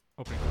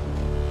Opening.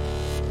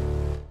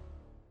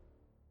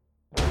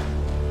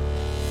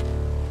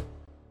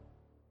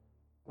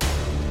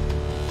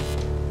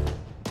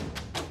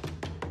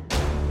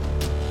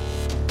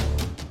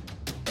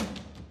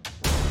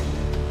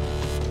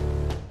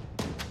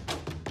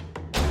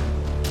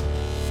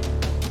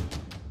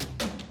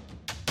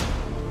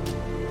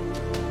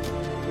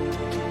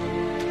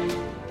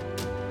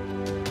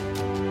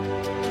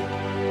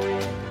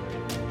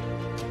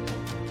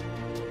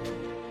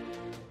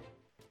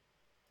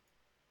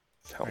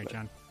 All right,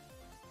 John.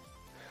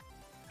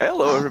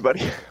 Hello,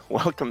 everybody.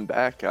 Welcome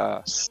back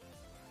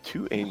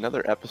to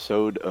another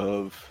episode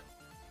of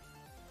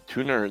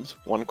Two Nerds,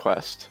 One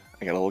Quest.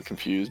 I got a little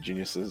confused.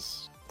 Genius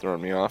is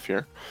throwing me off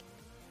here.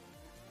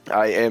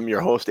 I am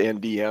your host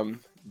and DM,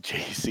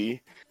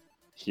 JC,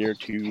 here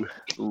to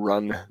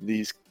run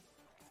these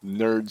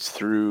nerds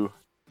through,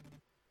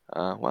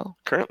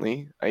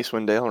 currently,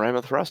 Icewind Dale, Rime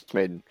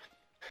Frostmaiden.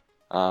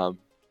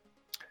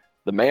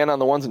 The man on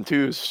the ones and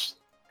twos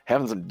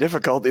having some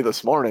difficulty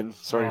this morning.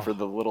 Sorry for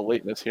the little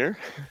lateness here.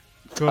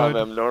 Good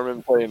I'm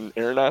Norman playing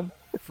Aranon.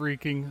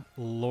 freaking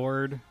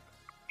Lord.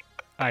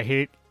 I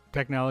hate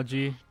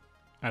technology.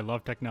 I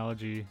love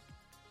technology.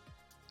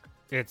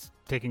 It's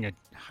taking a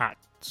hot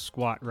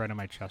squat right on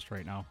my chest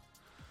right now.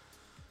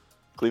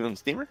 Cleveland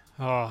Steamer?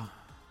 Oh,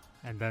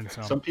 and then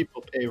some. Some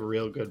people pay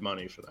real good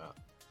money for that.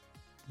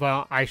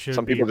 Well, I should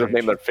Some be people just rich.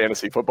 name their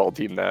fantasy football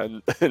team that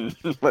and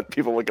let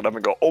people look it up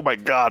and go, oh my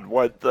god,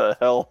 what the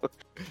hell?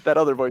 That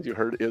other voice you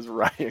heard is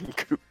Ryan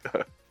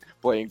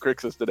playing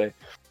Crixus today.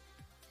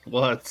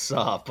 What's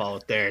up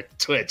out there,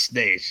 Twitch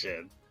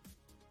Nation?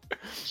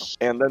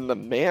 And then the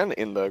man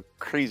in the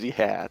crazy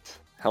hat,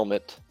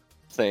 helmet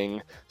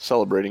thing,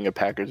 celebrating a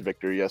Packers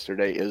victory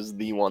yesterday is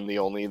the one, the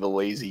only, the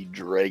lazy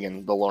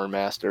dragon, the lore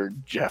master,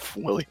 Jeff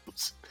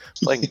Williams,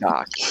 playing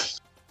Doc.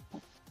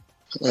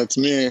 That's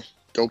me.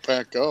 Go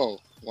Pack, go!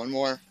 One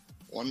more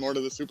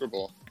to the Super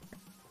Bowl.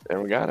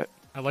 There we got it.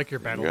 I like your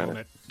battle got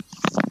it.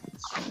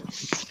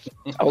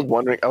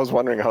 helmet. I was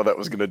wondering how that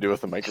was going to do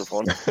with the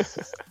microphone.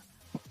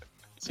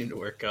 Seemed to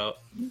work out.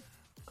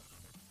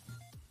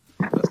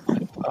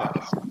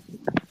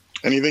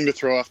 Anything to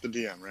throw off the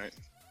DM, right?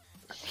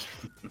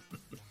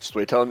 Just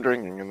wait till I'm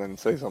drinking and then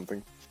say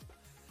something.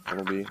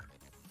 It'll be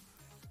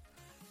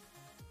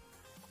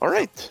all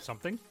right.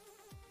 Something?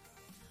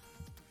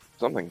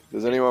 Something.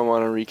 Does anyone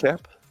want to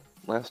recap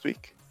last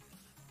week?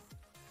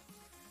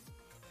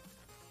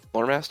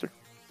 Lore Master?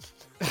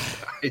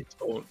 I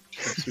don't.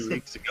 2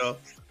 weeks ago.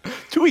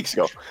 2 weeks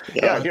ago.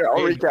 Yeah, here,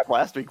 I'll hey. recap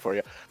last week for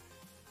you.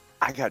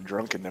 I got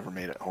drunk and never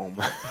made it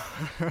home.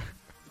 There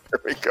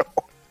we go.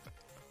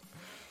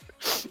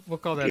 We'll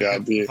call that Yeah, a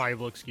the-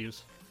 viable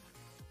excuse.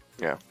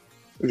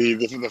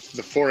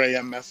 The 4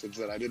 a.m. message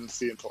that I didn't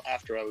see until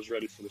after I was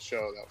ready for the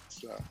show.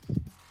 That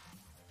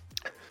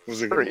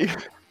was a good Sorry.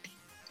 one.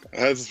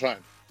 That's fine.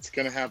 It's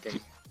gonna happen.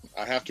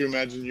 I have to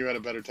imagine you had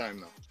a better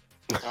time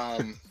though. I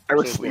was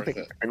so it's worth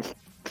sleeping.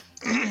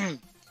 it.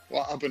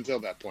 Well, up until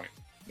that point.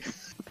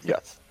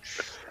 Yes.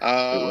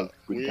 was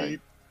good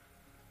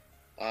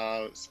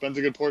We spent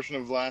a good portion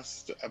of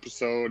last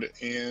episode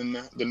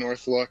in the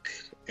North Look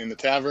in the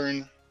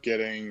tavern,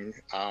 getting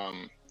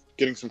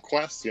some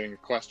quests, getting a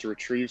quest to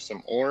retrieve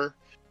some ore,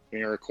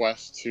 getting a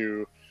request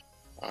to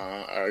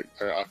a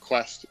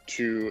quest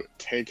to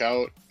take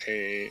out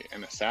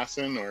an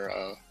assassin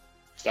or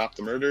stop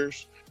the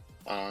murders.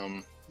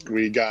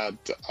 We got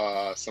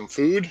some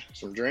food,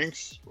 some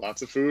drinks,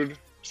 lots of food,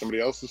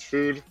 somebody else's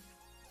food.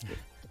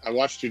 I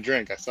watched you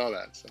drink. I saw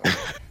that. So.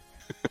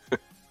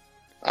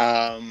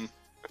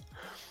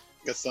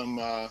 Got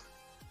some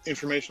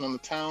information on the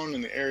town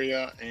and the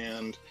area,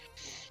 and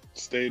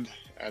stayed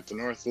at the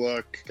North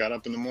Look. Got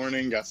up in the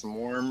morning, got some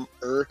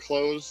warmer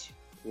clothes,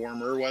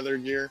 warmer weather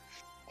gear.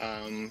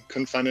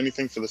 Couldn't find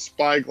anything for the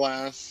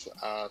spyglass.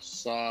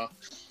 Saw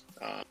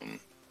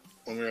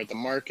when we were at the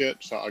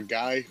market, saw a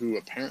guy who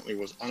apparently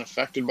was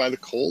unaffected by the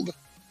cold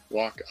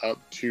walk up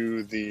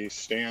to the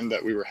stand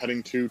that we were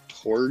heading to,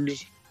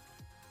 Torgs.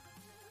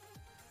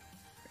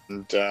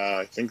 And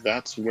I think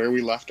that's where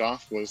we left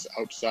off, was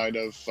outside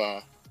of,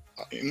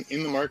 in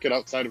the market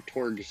outside of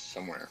Torgs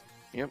somewhere.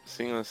 Yep,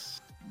 seeing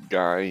this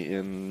guy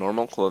in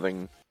normal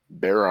clothing,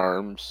 bare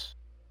arms,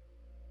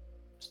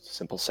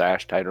 simple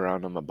sash tied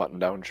around him, a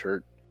button-down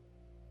shirt,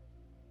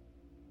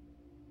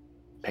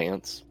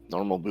 pants,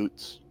 normal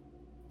boots,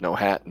 no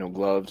hat, no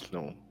gloves,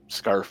 no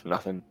scarf,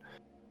 nothing.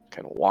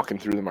 Kind of walking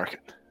through the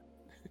market.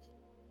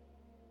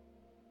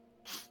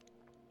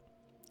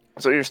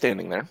 So you're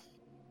standing there.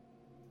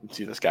 You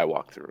see this guy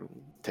walk through,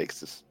 takes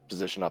this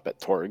position up at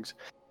Torgs.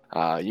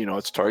 You know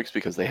it's Torgs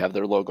because they have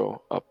their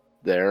logo up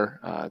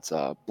there. It's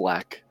a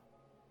black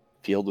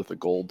field with a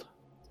gold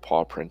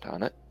paw print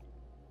on it.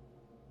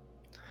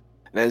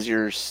 And as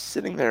you're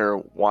sitting there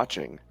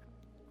watching,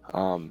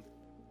 kind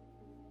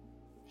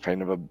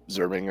of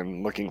observing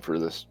and looking for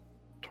this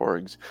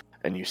Torgs,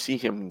 and you see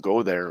him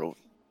go there,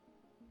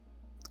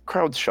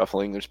 crowd's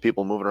shuffling, there's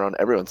people moving around,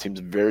 everyone seems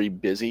very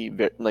busy,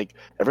 like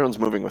everyone's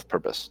moving with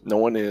purpose. No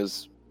one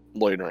is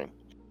loitering.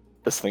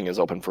 this thing is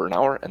open for an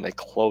hour and they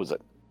close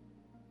it.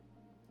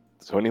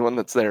 So anyone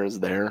that's there is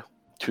there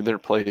to their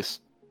place,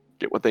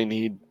 get what they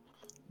need,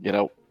 get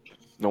out.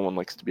 No one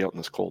likes to be out in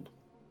this cold.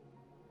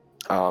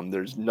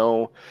 There's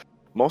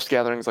most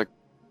gatherings like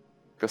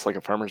this, like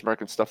a farmer's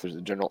market stuff, there's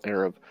a general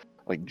air of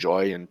like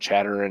joy and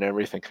chatter and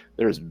everything.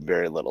 There's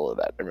very little of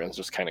that. Everyone's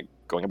just kind of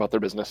going about their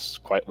business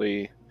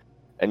quietly.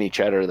 Any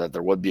chatter that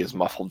there would be is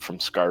muffled from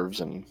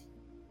scarves and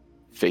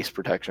face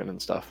protection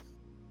and stuff.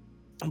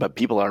 But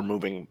people are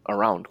moving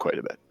around quite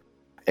a bit.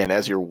 And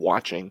as you're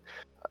watching,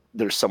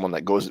 there's someone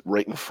that goes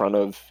right in front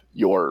of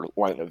your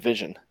line of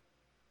vision.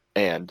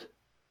 And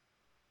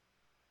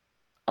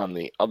on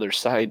the other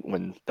side,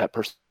 when that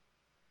person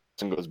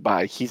goes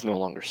by, he's no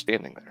longer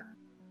standing there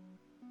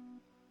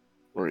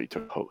where he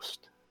took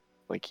post.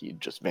 Like he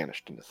just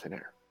vanished into thin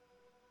air.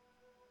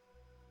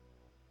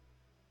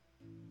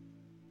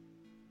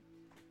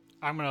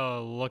 I'm gonna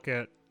look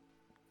at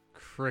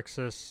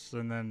Crixus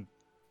and then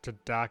to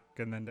Doc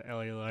and then to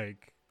Ellie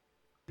like,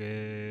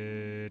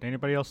 did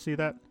anybody else see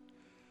that?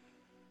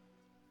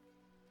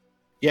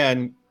 Yeah,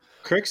 and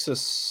Crixus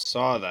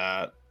saw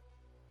that,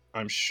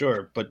 I'm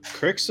sure, but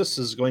Crixus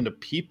is going to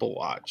people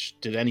watch.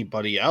 Did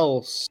anybody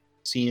else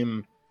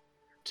seem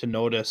to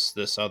notice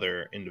this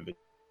other individual?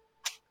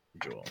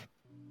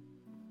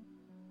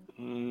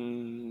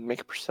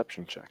 Make a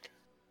perception check.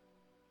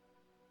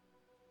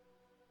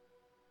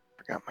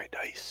 Forgot my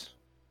dice.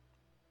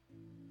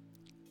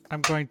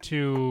 I'm going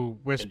to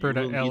whisper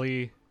to will need-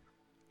 Ellie,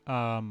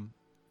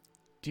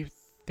 do you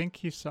think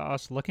he saw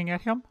us looking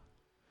at him?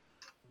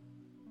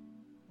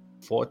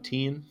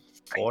 14?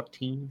 I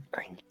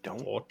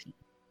don't 14.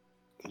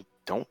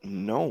 don't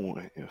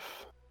know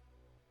if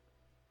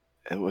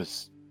it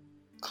was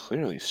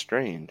clearly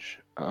strange.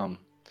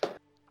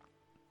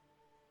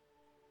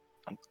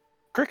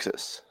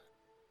 Crixus,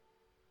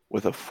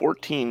 with a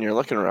 14, you're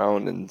looking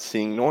around and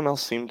seeing no one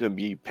else seemed to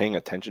be paying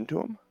attention to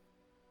him.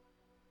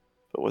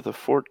 But with a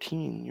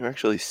 14, you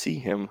actually see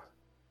him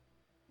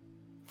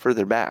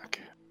further back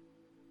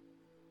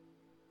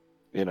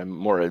in a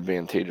more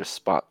advantageous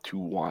spot to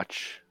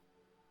watch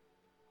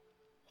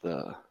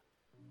the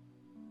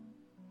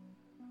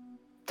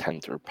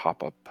tent or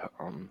pop-up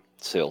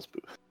sales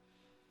booth.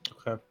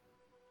 Okay.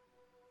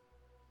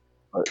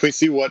 Can we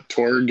see what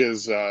Torg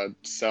is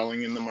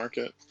selling in the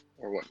market,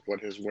 or what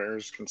his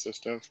wares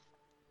consist of?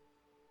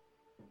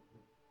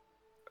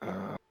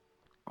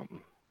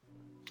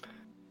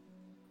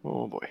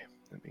 Oh boy,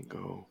 let me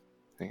go.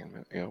 Hang on a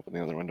minute. I gotta open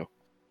the other window.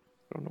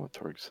 I don't know what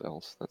Torg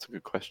sells. That's a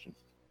good question.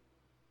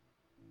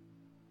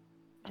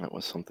 That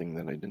was something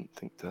that I didn't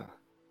think to.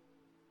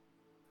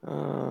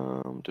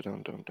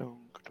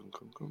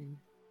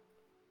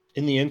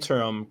 In the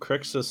interim,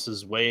 Crixus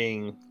is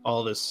weighing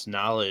all this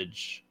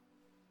knowledge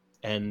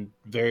and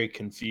very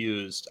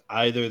confused.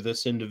 Either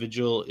this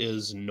individual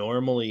is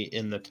normally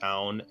in the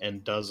town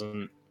and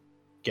doesn't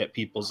get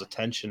people's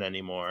attention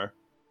anymore,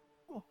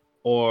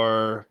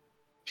 or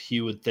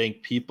he would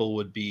think people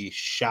would be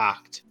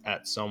shocked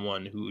at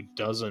someone who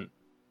doesn't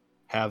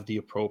have the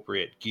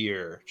appropriate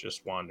gear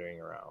just wandering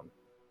around.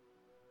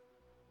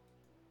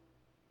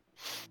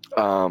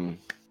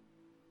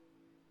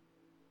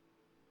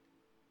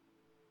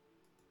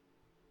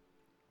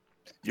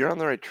 You're on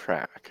the right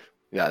track.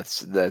 Yeah,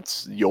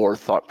 that's your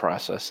thought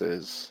process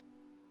is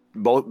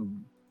both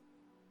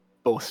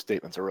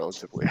statements are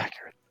relatively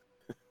accurate.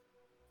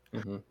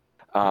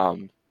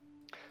 Mm-hmm.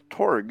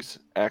 Torgs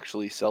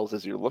actually sells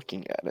as you're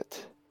looking at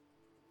it.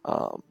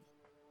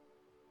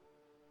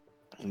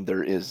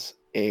 There is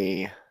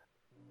a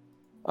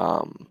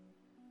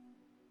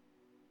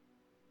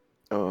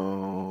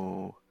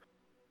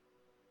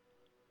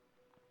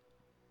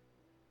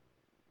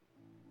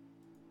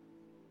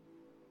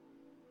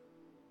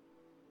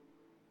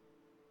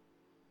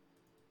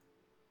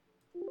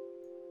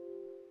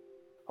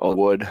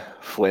wood,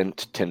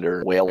 flint,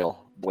 tinder,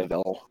 whale,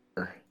 blavel,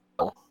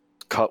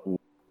 cut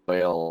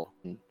whale,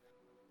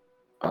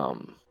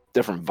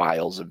 different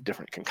vials of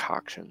different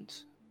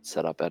concoctions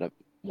set up at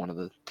one of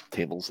the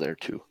tables there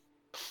too.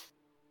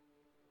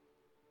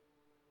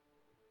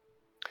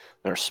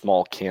 There are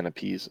small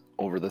canopies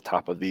over the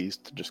top of these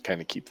to just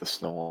kind of keep the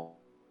snow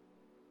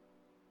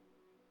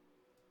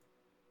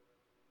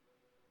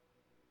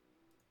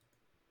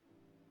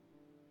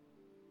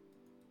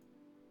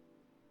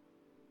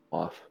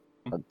off.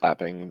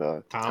 Lapping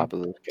the Tom? top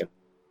of the canopy.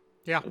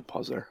 Yeah.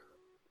 Pause there.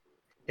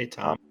 Hey,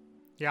 Tom.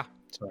 Yeah.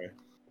 Sorry.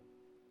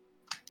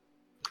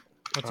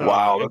 What's up?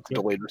 Wow, that's a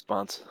delayed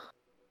response.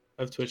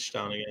 I've twitched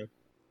down again.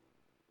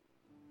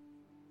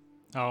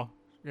 Oh,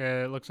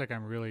 yeah, it looks like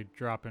I'm really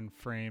dropping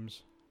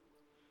frames.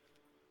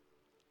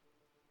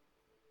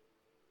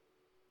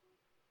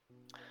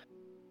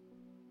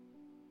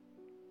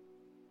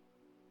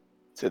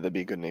 Say that'd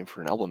be a good name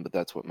for an album, but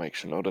that's what Mike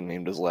Shinoda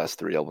named his last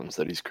 3 albums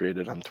that he's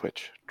created on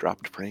Twitch.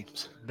 Dropped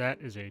frames. That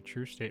is a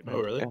true statement.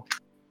 Oh, really? Yeah.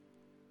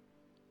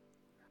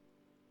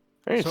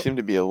 They So- seem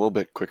to be a little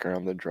bit quicker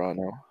on the draw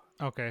now.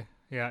 Okay.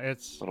 Yeah,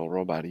 it's Little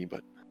robot-y,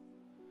 but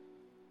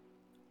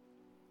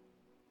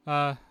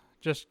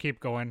just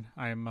keep going.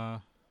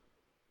 I'm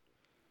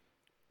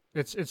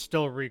It's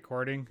still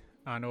recording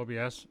on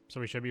OBS, so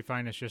we should be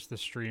fine. It's just the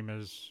stream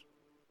is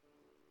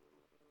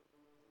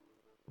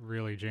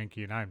really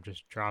janky, and I'm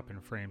just dropping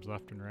frames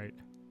left and right.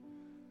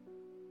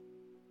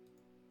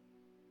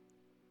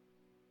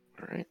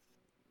 All right.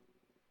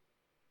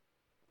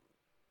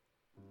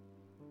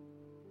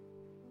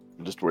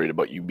 I'm just worried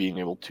about you being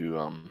able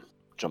to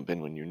jump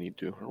in when you need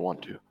to or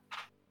want to.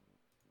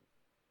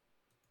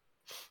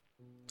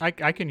 I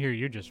can hear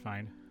you just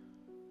fine.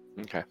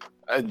 Okay.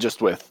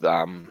 Just with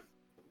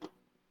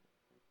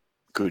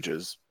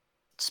Kuja's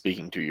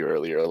speaking to you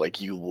earlier,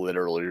 like you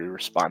literally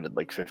responded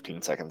like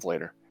 15 seconds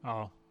later.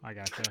 Oh, I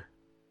gotcha.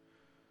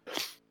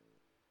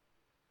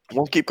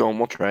 We'll keep going.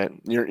 We'll try it.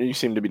 You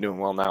seem to be doing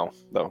well now,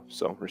 though.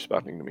 So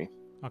responding to me.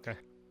 Okay.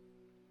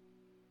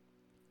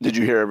 Did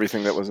you hear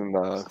everything that was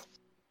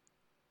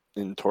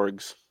in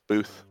Torg's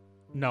booth?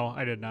 No,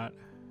 I did not.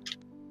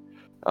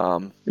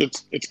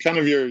 It's kind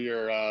of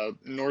your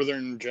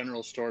northern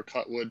general store,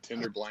 cut wood,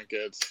 tinder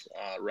blankets,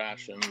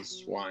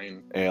 rations,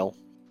 wine, Ale.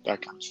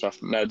 that kind of stuff,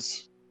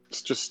 meds.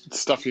 It's just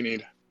stuff you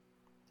need.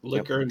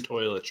 Liquor and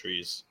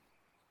toiletries.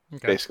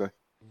 Okay. Basically.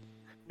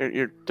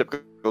 Your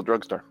typical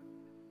drugstore.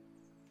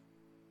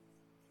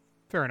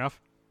 Fair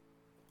enough.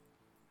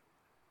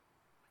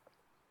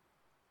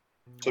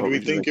 So, do we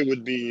think it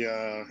would be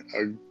a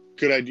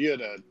good idea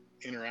to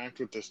interact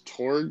with this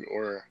Torg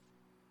or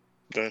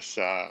this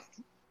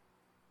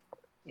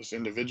this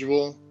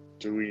individual?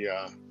 Do we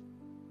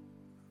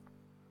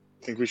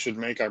think we should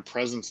make our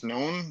presence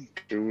known?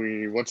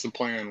 What's the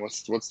plan?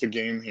 What's the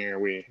game here?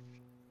 We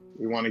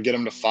want to get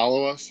him to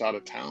follow us out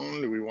of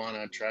town? Do we want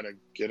to try to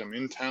get him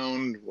in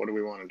town? What do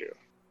we want to do?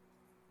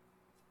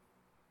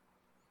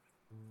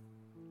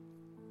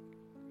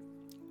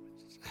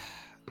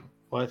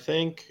 Well, I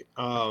think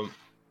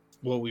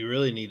what we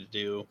really need to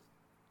do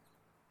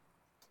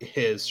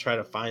is try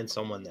to find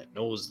someone that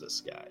knows this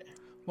guy.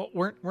 Well,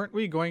 weren't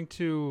we going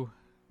to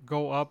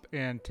go up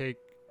and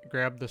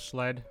grab the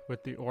sled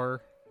with the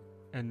ore,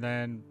 and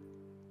then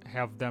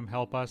have them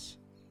help us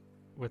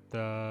with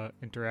the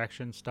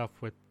interaction stuff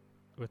with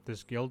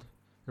this guild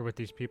or with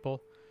these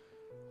people?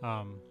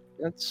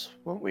 That's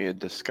what we had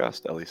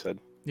discussed, Ellie said.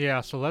 Yeah.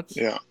 So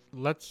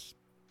let's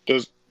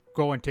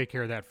go and take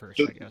care of that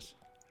first, I guess.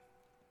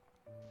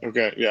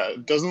 Okay, yeah.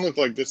 It doesn't look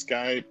like this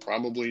guy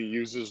probably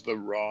uses the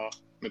raw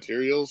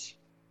materials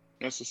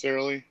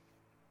necessarily.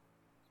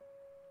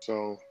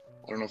 So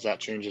I don't know if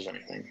that changes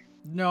anything.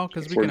 No,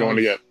 because we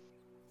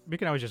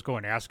can always just go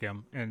and ask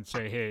him and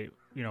say, hey,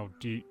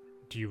 do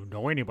you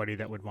know anybody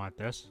that would want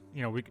this?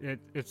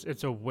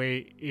 It's a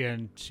way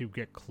in to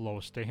get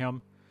close to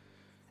him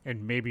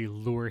and maybe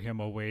lure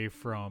him away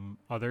from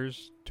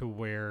others to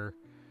where,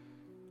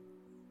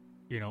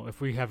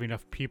 if we have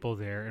enough people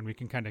there and we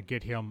can kind of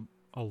get him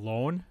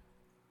alone,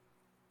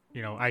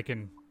 I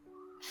can,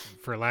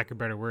 for lack of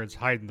better words,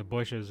 hide in the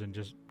bushes and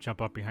just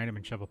jump up behind him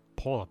and shove a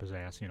pole up his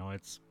ass.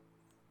 It's.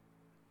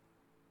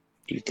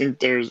 Do you think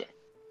there's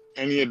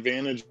any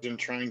advantage in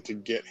trying to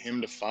get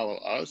him to follow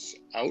us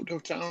out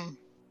of town?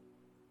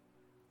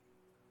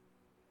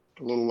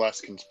 A little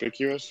less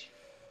conspicuous?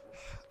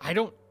 I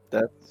don't.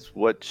 That's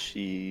what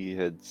she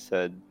had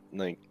said.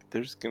 Like,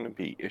 there's going to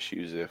be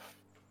issues if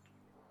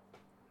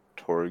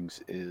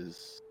Torgs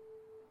is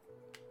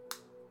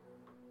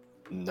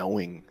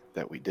knowing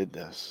that we did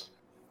this.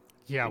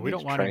 Yeah, we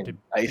don't want him to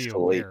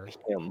isolate be aware.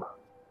 him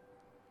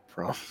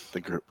from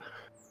the group.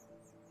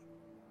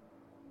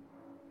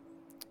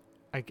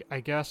 I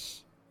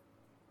guess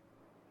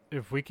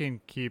if we can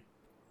keep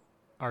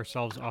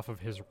ourselves off of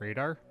his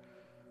radar,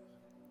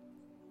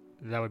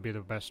 that would be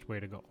the best way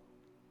to go.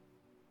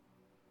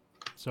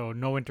 So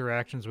no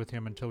interactions with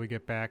him until we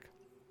get back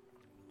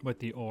with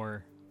the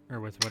ore or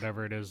with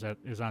whatever it is that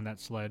is on that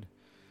sled.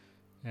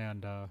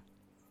 And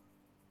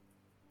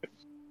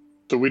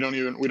so we don't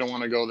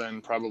want to go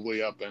then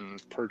probably up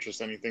and purchase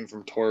anything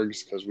from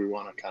Torgs because we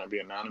want to kind of be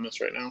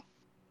anonymous right now.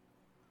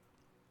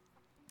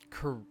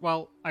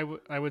 Well,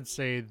 I would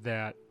say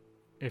that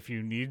if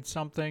you need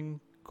something,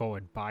 go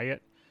and buy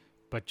it,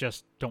 but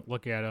just don't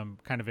look at him,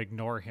 kind of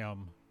ignore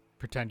him,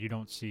 pretend you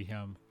don't see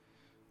him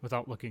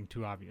without looking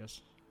too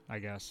obvious, I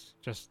guess.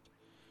 Just,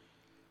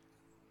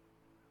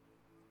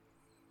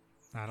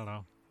 I don't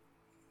know.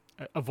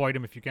 Avoid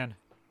him if you can.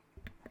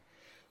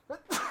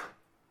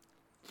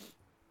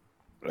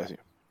 Bless you.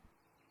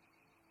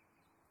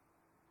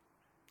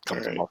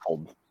 Comes All right.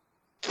 muffled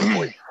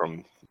voice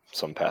from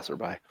some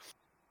passerby.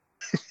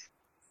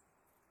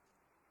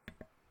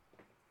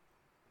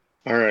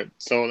 All right.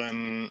 So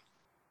then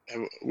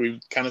we've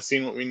kind of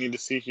seen what we need to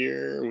see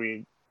here. Are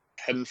we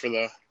heading for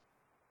the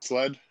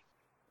sled?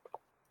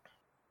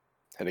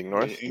 Heading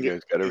north. You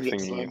guys got everything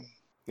you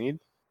need.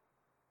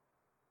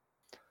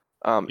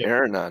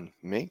 Aranon,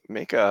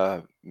 make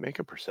a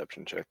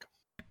perception check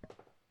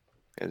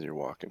as you're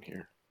walking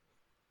here.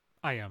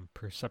 I am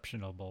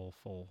perceptionable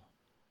full.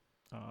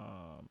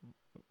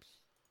 Oops.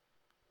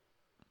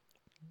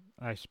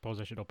 I suppose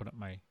I should open up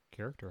my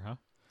character, huh?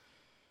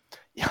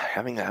 Yeah,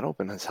 having that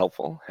open is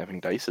helpful. Having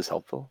dice is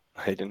helpful.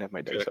 I didn't have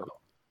my dice Okay. out.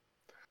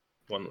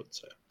 One would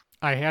say.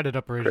 I had it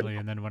up originally,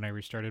 and then when I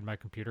restarted my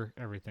computer,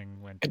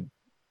 everything went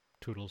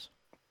toodles.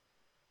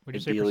 Would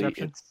you say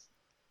perception?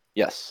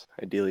 Yes.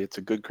 Ideally, it's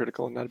a good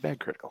critical and not a bad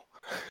critical.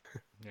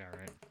 Yeah,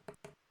 right.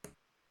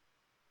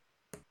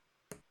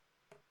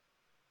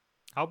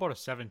 How about a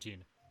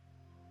 17?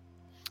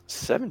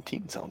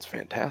 17 sounds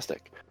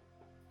fantastic.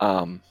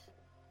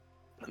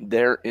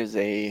 There is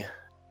a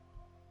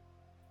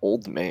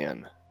old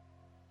man,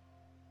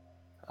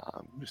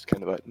 just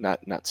kind of a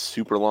not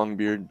super long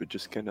beard, but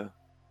just kind of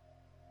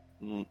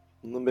a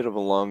little bit of a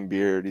long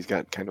beard. He's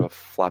got kind of a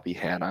floppy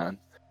hat on,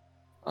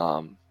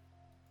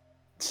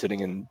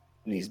 sitting in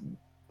these.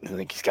 I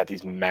think he's got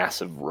these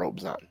massive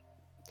robes on.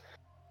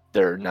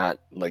 They're not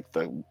like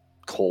the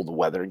cold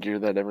weather gear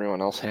that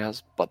everyone else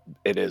has, but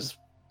it is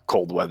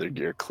cold weather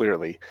gear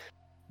clearly.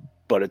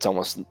 But it's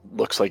almost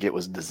looks like it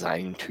was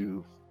designed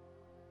to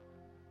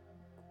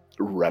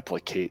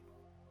replicate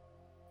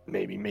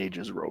maybe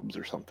mage's robes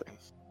or something.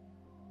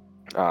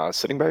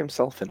 Sitting by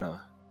himself in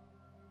a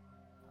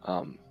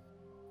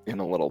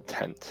little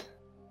tent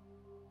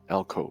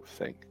alcove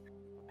thing,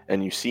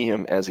 and you see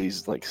him as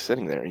he's like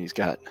sitting there. He's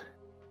got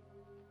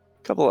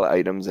a couple of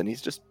items, and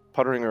he's just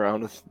puttering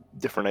around with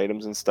different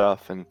items and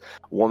stuff. And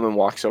a woman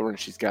walks over, and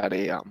she's got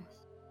a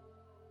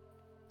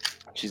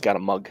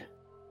mug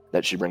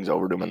that she brings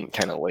over to him and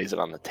kind of lays it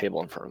on the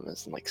table in front of him.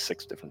 It's in like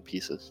 6 different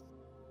pieces.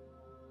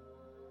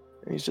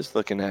 And he's just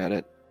looking at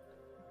it,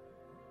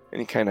 and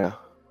he kind of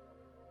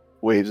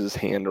waves his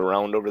hand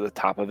around over the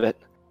top of it,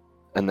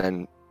 and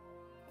then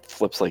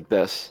flips like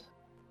this,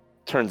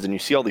 turns, and you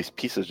see all these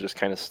pieces just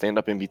kind of stand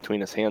up in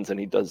between his hands, and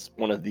he does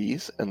one of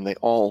these, and they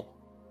all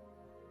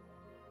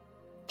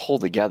pull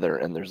together,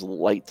 and there's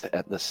light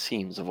at the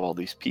seams of all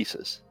these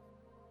pieces.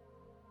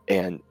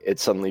 And it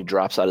suddenly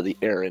drops out of the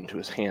air into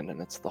his hand,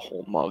 and it's the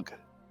whole mug.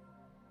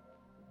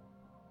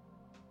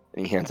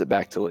 And he hands it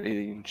back to the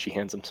lady, and she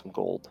hands him some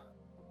gold.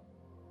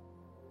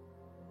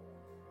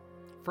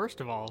 First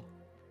of all,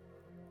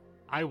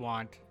 I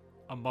want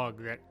a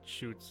mug that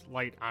shoots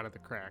light out of the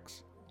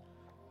cracks.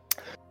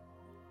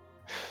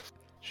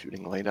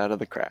 Shooting light out of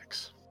the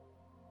cracks.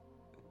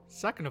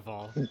 Second of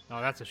all,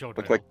 no, that's a show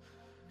title.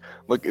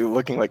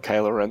 Looking like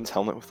Kylo Ren's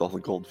helmet with all the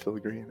gold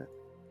filigree in it.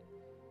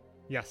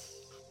 Yes.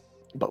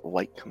 But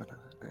light coming out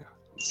of it. Yeah.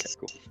 Okay,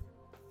 cool.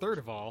 Third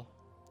of all,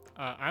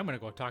 I'm going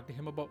to go talk to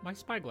him about my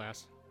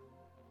spyglass.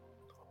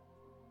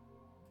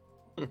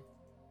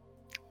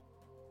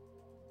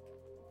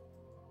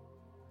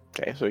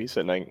 Okay, so he's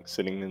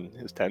sitting in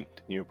his tent,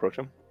 and you approach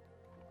him?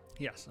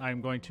 Yes, I'm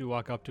going to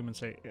walk up to him and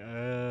say,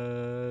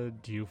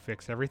 do you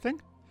fix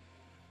everything?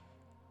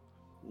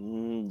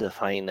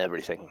 Define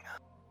everything.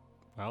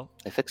 Well,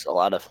 I fix a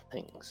lot of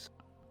things.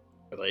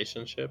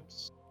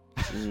 Relationships?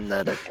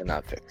 That I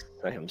cannot fix.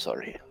 I am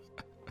sorry.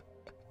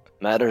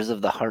 Matters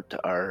of the heart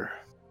are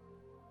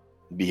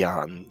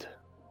beyond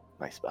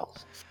my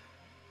spells.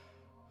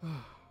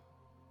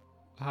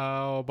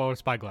 How about a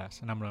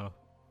spyglass? And I'm going to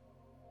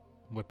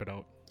whip it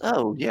out.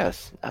 Oh,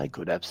 yes. I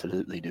could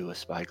absolutely do a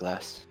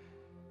spyglass.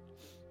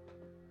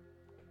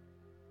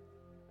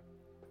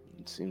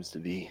 It seems to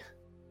be...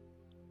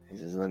 He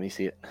says, let me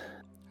see it.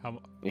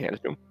 You hand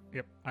it to him?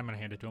 Yep, I'm going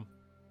to hand it to him.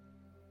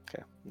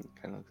 Okay.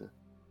 Kind of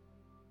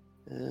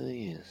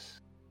yes.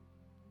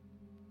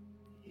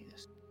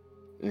 Yes.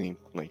 and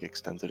he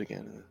extends it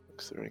again and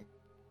looks through it.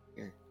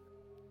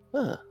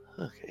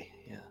 Okay,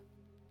 yeah.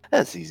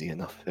 That's easy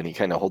enough. And he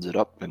kind of holds it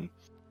up, and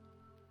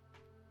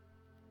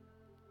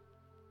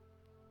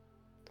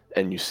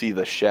you see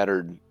the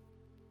shattered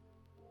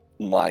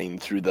line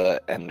through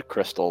the end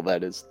crystal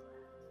that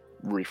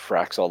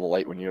refracts all the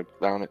light when you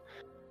look down it.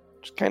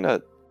 Just kind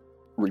of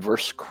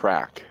reverse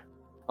crack,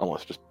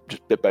 almost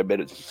just bit by bit.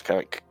 It's just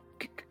kind of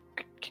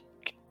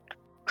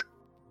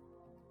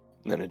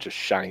and then it just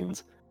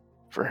shines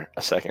for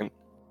a second.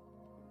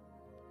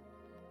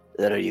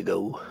 There you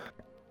go.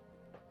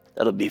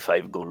 That'll be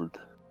 5 gold.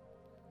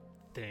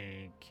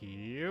 Thank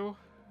you.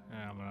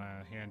 And I'm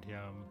gonna hand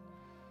him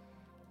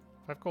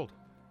 5 gold.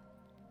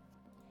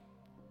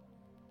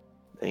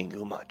 Thank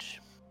you much.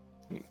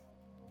 He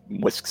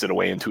whisks it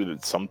away into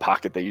some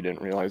pocket that you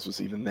didn't realize was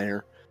even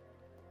there.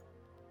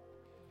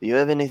 Do you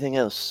have anything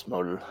else,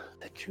 Small,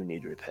 that you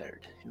need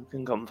repaired? You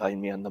can come find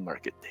me on the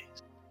market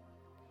days.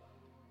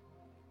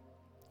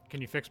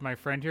 Can you fix my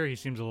friend here? He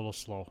seems a little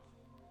slow.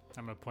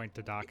 I'm gonna point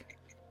to Doc.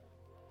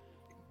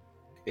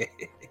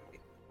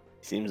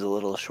 Seems a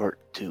little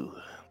short, too.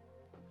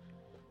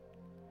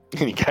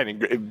 And he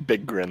kind of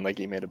big grin, like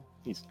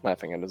he's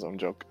laughing at his own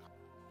joke.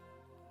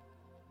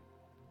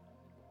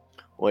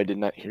 Oh, I did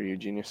not hear you,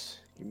 Genius.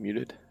 You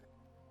muted?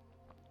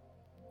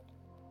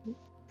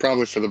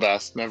 Probably for the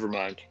best. Never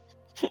mind.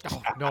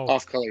 Oh, no.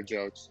 Off-color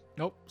jokes.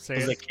 Nope. Say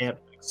Because I it. can't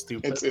be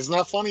stupid. It's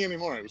not funny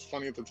anymore. It was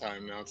funny at the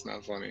time. Now it's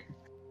not funny.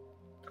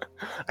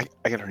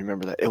 I gotta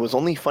remember that. It was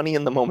only funny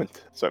in the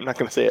moment, so I'm not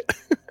gonna say it.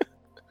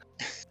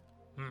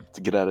 It's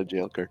a get out of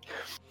jail card.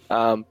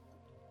 All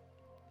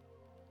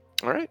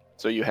right,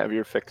 so you have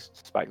your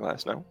fixed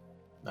spyglass now.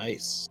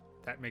 Nice.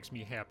 That makes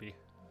me happy.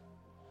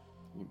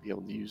 You'll be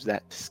able to use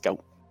that to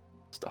scout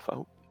stuff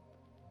out.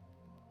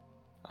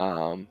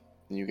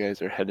 You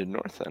guys are headed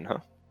north then, huh?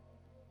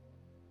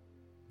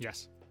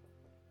 Yes.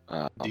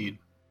 Indeed.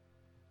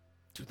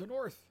 To the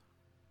north.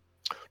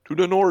 To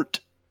the north.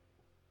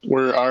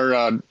 Were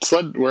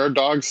our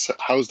dogs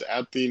housed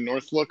at the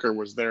Northlook, or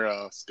was there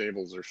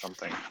stables or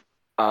something?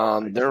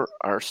 There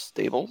are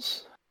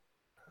stables.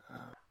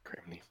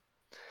 Crazy.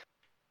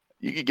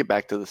 You could get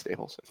back to the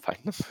stables and find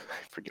them.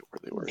 I forget where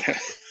they were. Okay.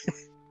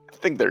 I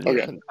think they're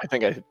near. Okay.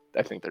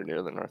 I think they're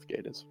near the north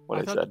gate. Is what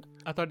I thought, said.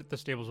 I thought the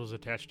stables was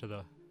attached to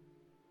the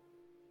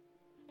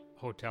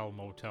hotel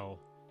motel.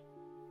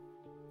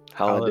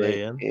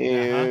 Holiday Inn.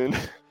 Inn.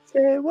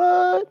 Say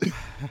what?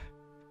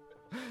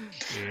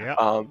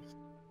 Yeah.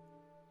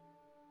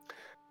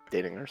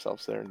 Dating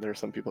ourselves there. There are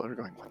some people that are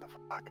going, what the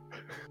fuck?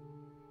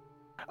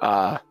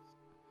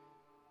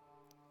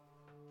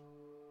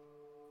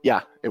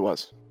 Yeah, it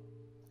was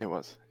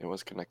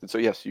connected. So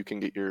yes, you can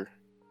get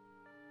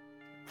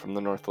from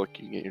the Northlook,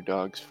 you can get your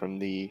dogs from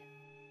the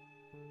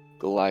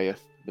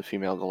Goliath, the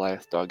female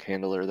Goliath dog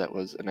handler that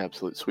was an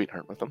absolute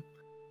sweetheart with them.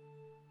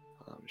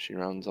 She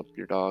rounds up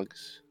your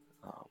dogs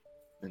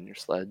and your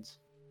sleds,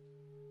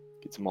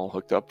 gets them all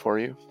hooked up for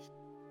you.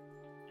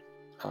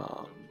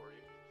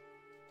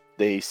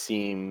 They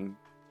seem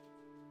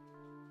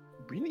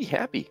really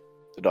happy,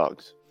 the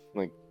dogs.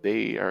 Like,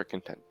 they are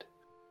content.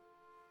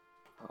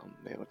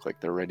 They look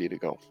like they're ready to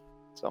go.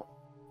 So,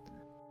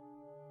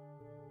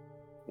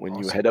 when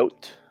you head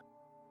out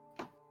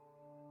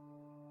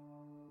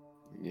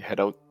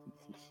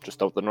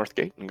just out the north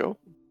gate and go.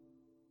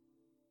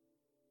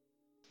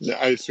 Yeah,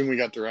 I assume we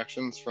got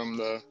directions from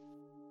the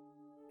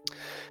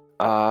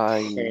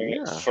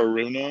Yeah.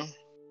 Faruna.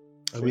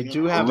 We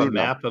do have a Faruna.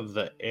 map of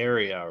the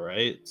area,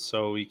 right?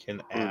 So we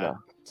can add Faruna.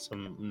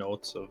 some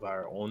notes of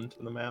our own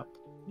to the map.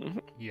 Mm-hmm.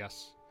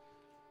 Yes.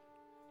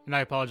 And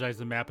I apologize,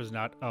 the map is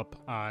not up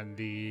on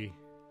the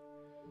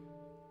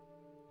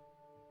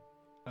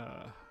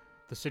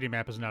city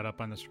map is not up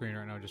on the screen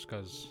right now just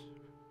because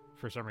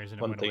for some reason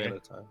it One went thing away at a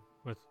time.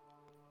 with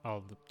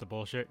all the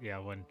bullshit.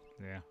 Yeah,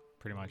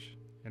 pretty much.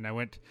 And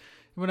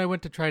when I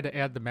went to try to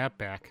add the map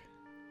back,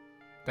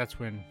 that's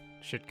when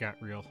shit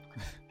got real.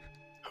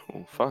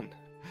 Oh, fun.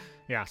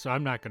 Yeah, so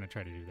I'm not going to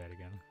try to do that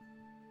again.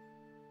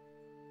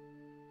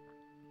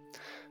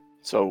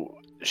 So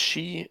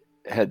she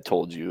had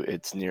told you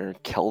it's near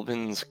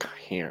Kelvin's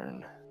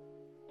Cairn.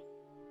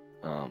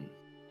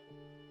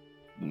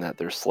 That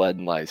their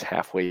sled lies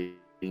halfway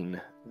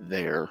in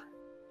there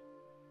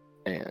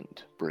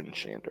and Bryn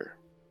Shander.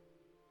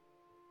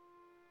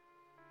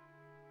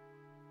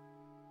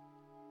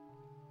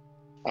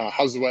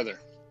 How's the weather?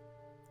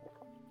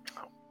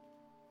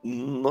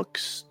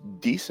 Looks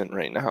decent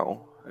right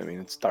now. I mean,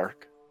 it's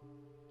dark.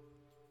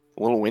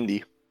 A little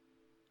windy.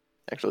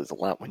 Actually, it's a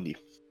lot windy.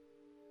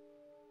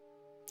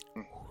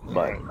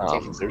 But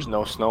there's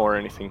no snow or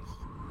anything.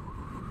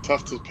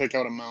 Tough to pick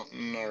out a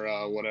mountain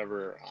or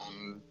whatever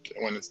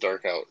when it's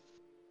dark out.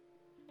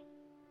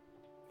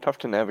 Tough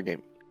to navigate.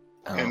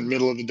 And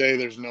middle of the day,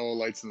 there's no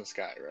lights in the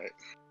sky, right?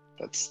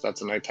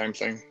 That's a nighttime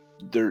thing.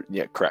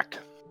 Yeah, correct.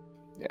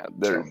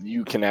 Yeah,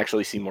 you can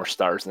actually see more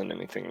stars than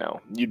anything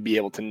now. You'd be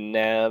able to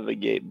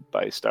navigate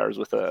by stars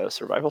with a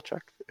survival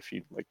check if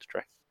you'd like to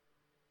try.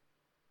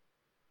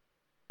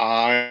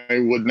 I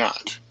would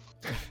not,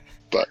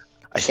 but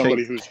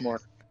somebody who's more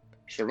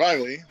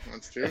survivally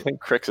wants to. I think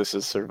Crixus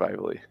is the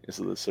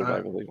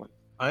survivally one.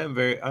 I'm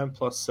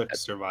 +6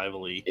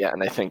 survivally. Yeah,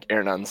 and I think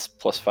Ernon's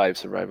 +5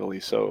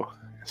 survivally. So,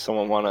 if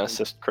someone want to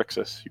assist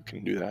Crixus, you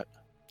can do that.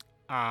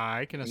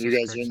 I can assist. You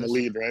guys are in the Crixus.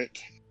 lead,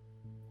 right?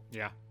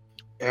 Yeah.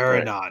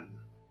 Aranon,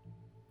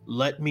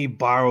 let me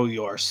borrow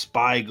your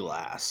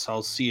spyglass.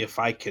 I'll see if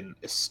I can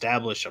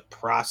establish a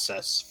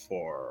process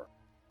for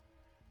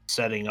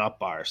setting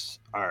up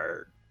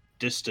our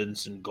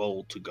distance and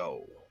goal to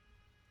go.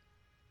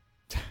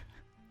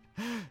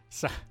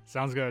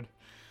 Sounds good.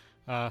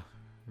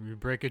 You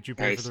break it, you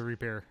pay for the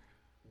repair.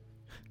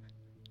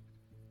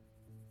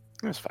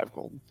 There's 5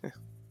 gold. Yeah.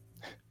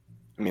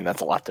 I mean,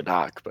 that's a lot to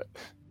dock, but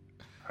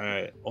All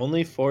right,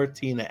 only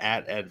 14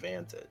 at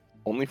advantage.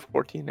 only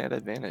 14 at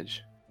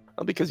advantage.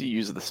 Well, because you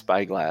use the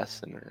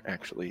spyglass and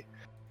actually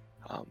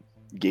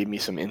gave me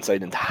some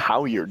insight into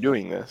how you're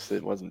doing this,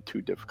 it wasn't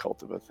too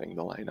difficult of a thing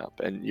to line up.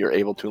 And you're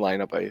able to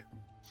line up a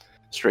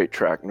straight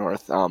track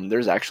north.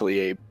 There's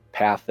actually a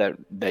path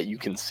that you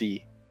can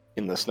see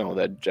in the snow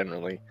that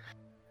generally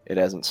it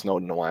hasn't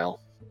snowed in a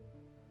while.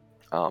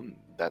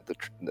 That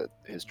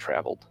is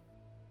traveled.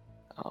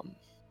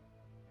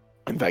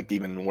 In fact,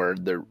 even where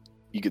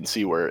you can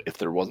see where if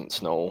there wasn't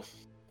snow,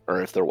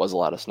 or if there was a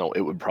lot of snow,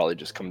 it would probably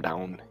just come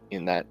down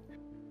in that,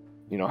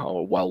 you know, how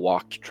a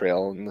well-walked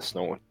trail in the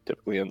snow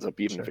typically ends up,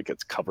 even if it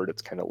gets covered,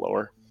 it's kind of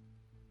lower.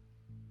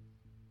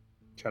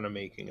 Kind of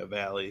making a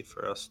valley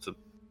for us to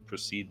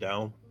proceed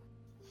down.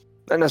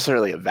 Not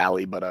necessarily a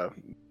valley, but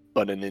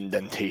an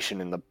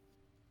indentation in the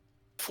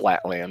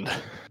flat land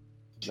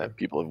that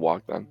people have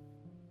walked on.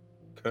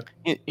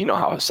 Okay. You know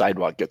how a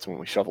sidewalk gets when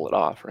we shovel it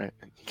off, right?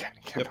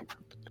 Kind of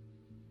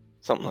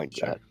something like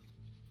that.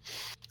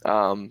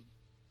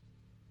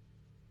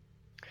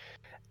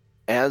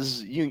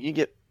 as you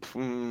get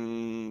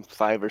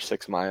 5 or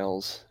 6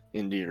 miles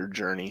into your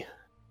journey,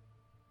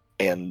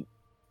 and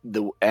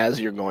as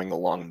you're going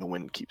along, the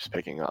wind keeps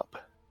picking up,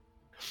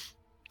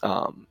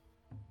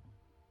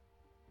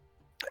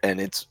 and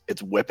it's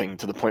whipping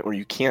to the point where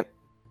you can't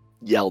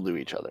yell to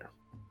each other.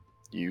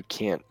 You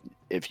can't.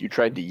 If you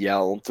tried to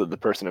yell to the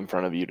person in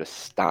front of you to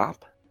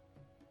stop,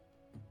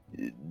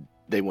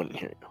 they wouldn't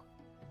hear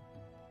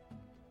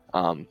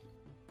you.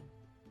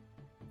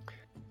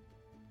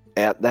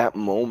 At that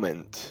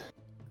moment,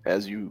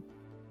 as you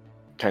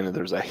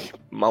there's a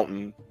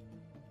mountain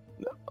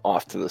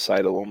off to the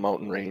side, a little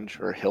mountain range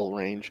or hill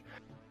range.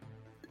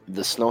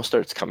 The snow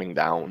starts coming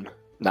down,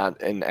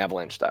 not in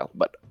avalanche style,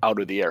 but out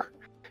of the air.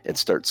 It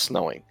starts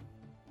snowing,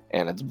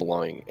 and it's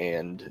blowing,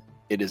 and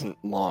it isn't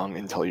long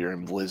until you're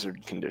in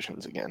blizzard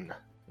conditions again,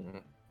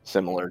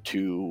 similar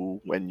to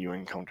when you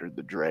encountered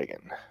the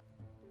dragon.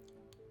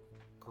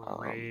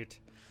 Great.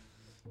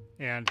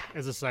 And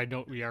as a side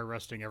note, we are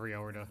resting every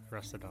hour to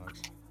rest the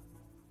dogs.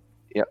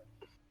 Yep.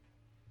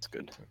 That's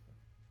good.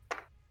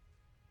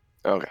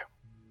 Okay.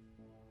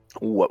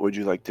 What would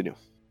you like to do?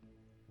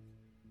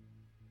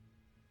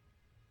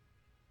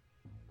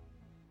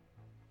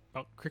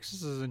 Oh,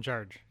 Crixus is in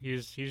charge.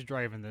 He's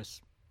driving this.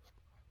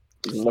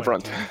 He's in the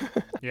front.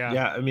 Yeah.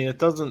 Yeah, I mean, it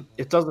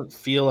doesn't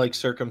feel like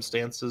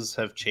circumstances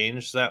have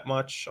changed that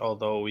much,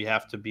 although we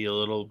have to be a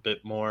little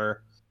bit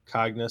more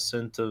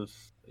cognizant of,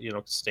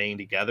 staying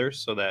together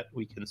so that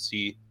we can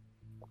see,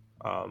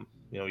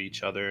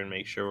 each other and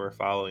make sure we're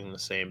following the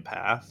same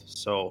path.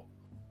 So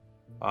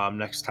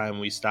next time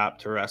we stop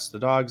to rest the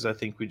dogs, I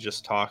think we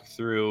just talk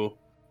through,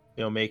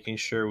 making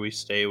sure we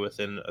stay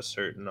within a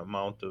certain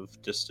amount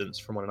of distance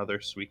from one another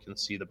so we can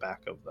see the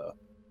back of the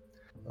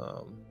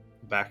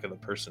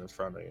person in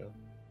front of you.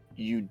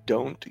 You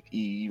don't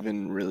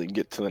even really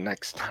get to the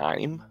next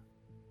time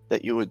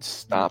that you would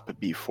stop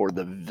before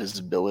the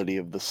visibility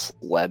of the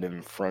sled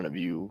in front of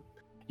you.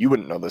 You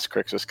wouldn't know this,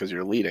 Crixus, because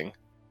you're leading,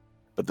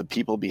 but the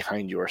people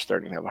behind you are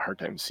starting to have a hard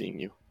time seeing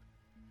you.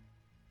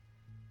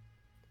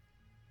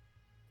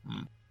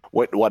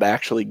 What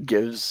actually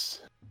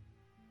gives...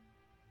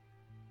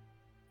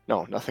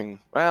 No, nothing.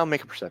 Well,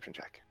 make a perception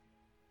check.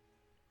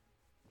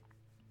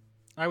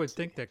 I would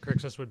think that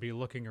Crixus would be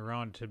looking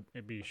around to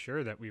be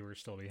sure that we were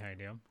still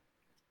behind him.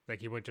 Like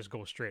he would just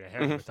go straight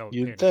ahead without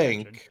paying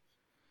attention.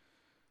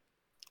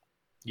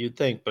 You'd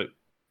think, but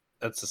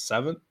that's a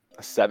 7?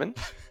 A 7?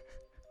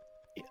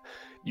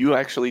 You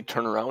actually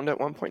turn around at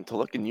one point to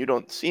look, and you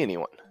don't see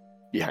anyone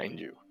behind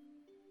you.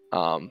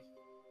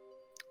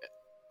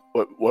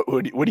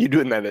 What do you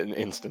do in that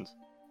instance?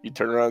 You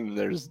turn around,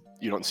 and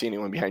you don't see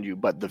anyone behind you,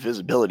 but the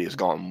visibility has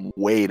gone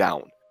way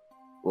down.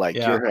 Like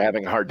you're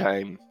having a hard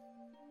time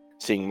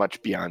seeing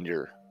much beyond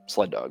your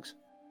sled dogs.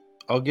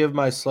 I'll give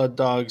my sled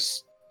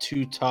dogs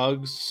 2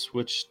 tugs,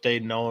 which they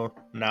know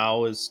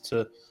now is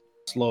to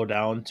slow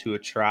down to a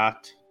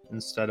trot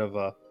instead of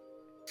a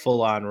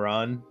full-on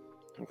run.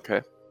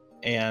 Okay.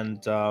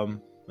 And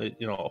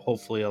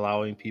hopefully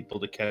allowing people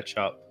to catch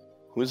up.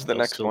 Who's the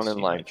next one in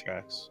line?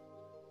 Tracks.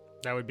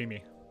 That would be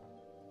me.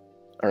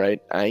 All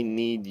right, I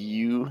need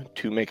you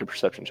to make a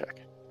perception check.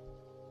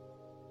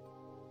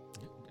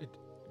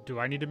 Do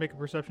I need to make a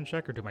perception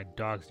check, or do my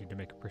dogs need to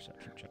make a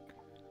perception check?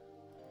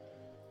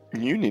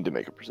 You need to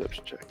make a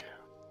perception check.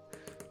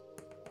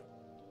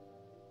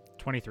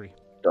 23.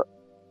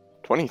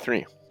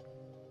 23.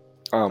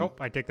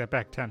 I take that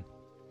back. 10.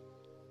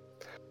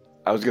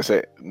 I was gonna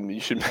say you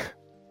should.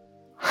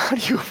 How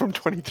do you go from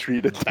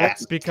 23 to 10?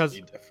 That's because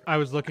I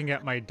was looking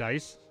at my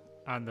dice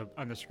on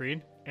the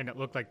screen, and it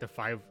looked like the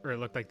 5, or it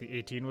looked like the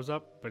 18 was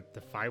up, but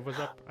the 5 was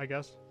up, I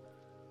guess.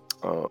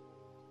 Oh.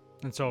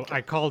 And so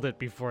I called it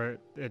before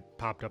it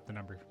popped up the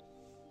number.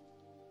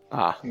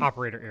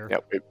 Operator error.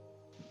 Yeah,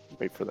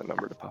 wait for the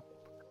number to pop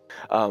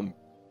up.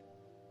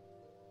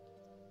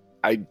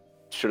 I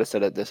should have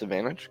said at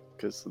disadvantage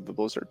because of the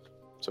blizzard.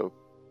 So,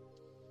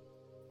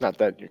 not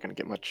that you're going to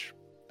get much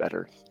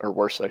better, or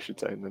worse, I should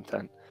say, than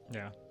 10.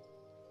 Yeah.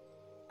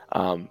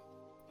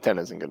 10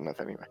 isn't good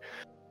enough anyway.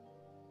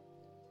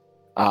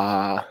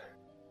 I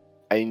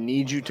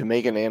need you to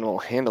make an animal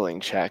handling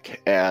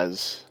check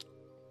as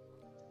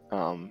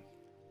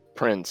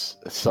Prince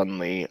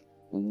suddenly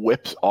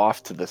whips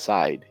off to the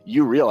side.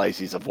 You realize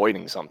he's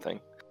avoiding something,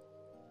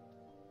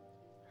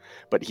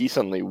 but he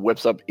suddenly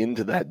whips up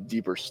into that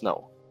deeper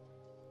snow.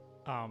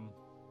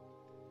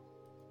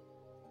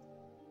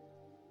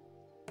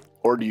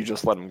 Or do you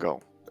just let him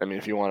go? I mean,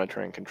 if you want to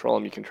try and control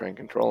him, you can try and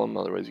control him.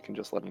 Otherwise, you can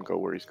just let him go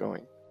where he's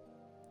going.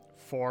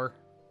 4.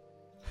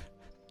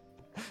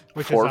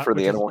 4 for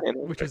the animal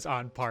handling? Which is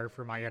on par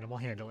for my animal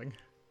handling.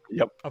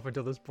 Yep. Up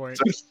until this point.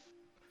 So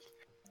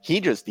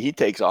he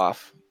takes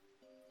off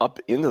up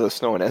into the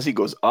snow, and as he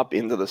goes up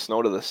into the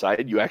snow to the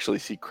side, you actually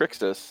see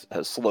Crixus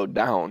has slowed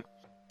down,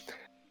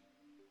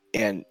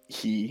 and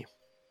he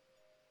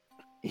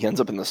ends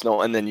up in the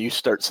snow, and then you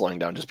start slowing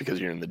down just because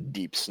you're in the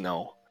deep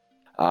snow.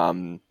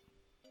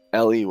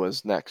 Ellie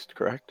was next,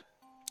 correct?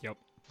 Yep.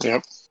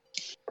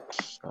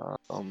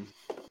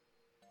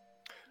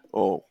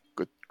 Oh,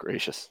 good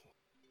gracious.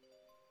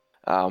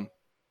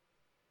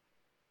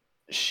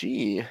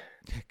 She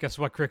Guess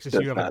what, Crixus?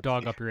 Does You have a not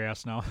dog see. up your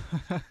ass now.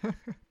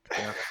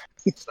 Yeah,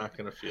 it's not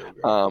gonna feel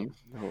great. oh,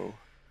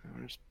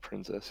 where's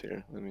Princess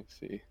here? Let me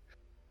see.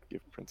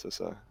 Give Princess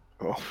a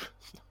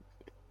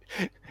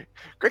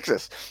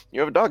Crixus, you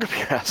have a dog up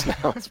your ass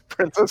now.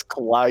 Princess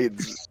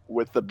collides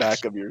with the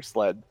back of your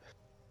sled.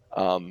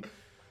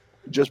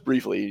 Just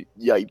briefly,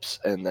 yipes,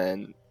 and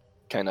then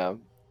kind of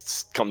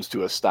comes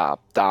to a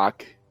stop.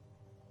 Doc,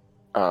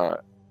 I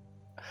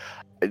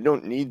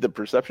don't need the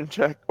perception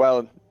check.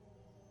 Well,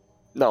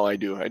 no, I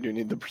do. I do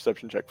need the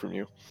perception check from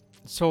you.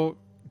 So,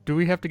 do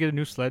we have to get a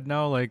new sled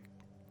now? Like,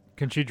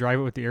 can she drive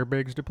it with the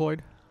airbags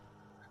deployed?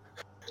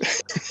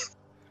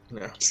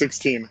 Yeah.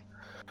 16.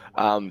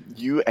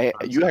 You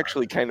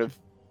actually kind of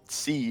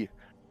see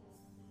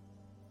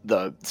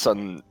the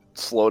sudden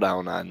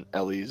slowdown on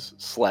Ellie's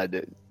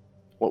sled.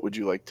 What would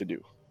you like to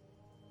do?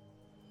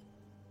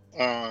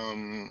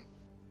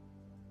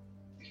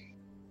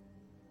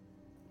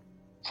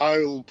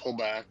 I'll pull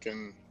back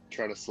and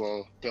try to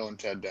slow Bill and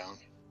Ted down.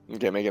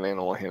 Okay, make an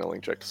animal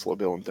handling check to slow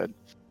Bill and Ted.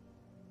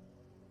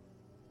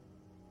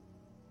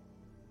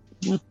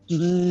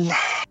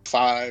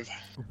 5.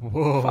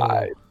 Whoa.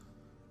 5.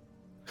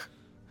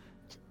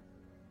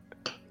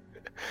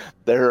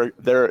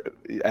 They're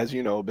as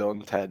you know, Bill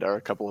and Ted are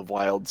a couple of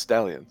wild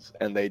stallions,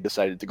 and they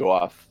decided to go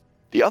off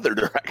the other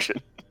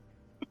direction.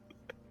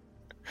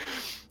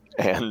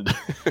 And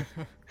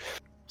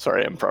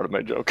sorry, I'm proud of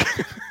my joke.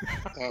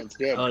 Oh, it's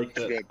good. I like It's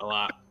that good. a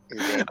lot.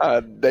 It's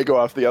good. They go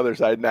off the other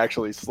side and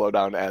actually slow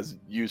down as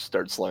you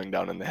start slowing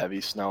down in the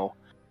heavy snow.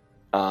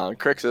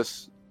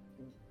 Crixus,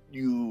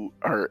 you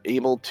are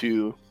able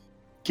to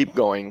keep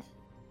going.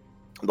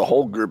 The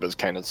whole group is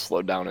kind of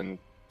slowed down and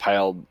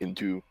piled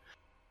into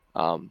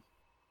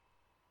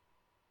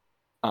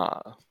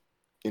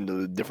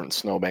the different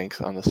snowbanks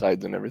on the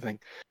sides and everything.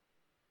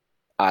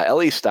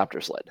 Ellie stopped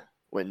her sled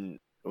when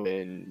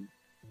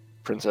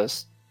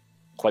Princess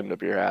climbed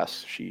up your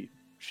ass. She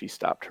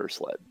stopped her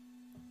sled.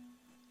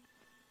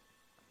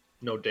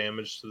 No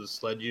damage to the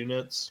sled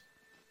units.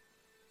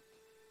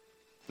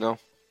 No,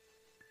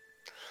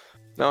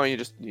 you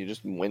just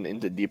went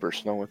into deeper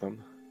snow with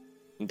them.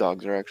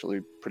 Dogs are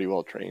actually pretty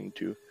well trained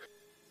to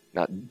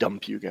not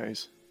dump you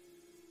guys.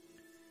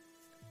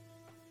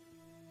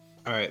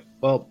 All right.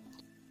 Well,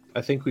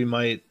 I think we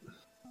might.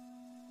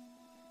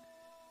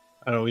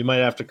 I don't know. We might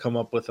have to come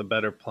up with a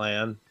better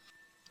plan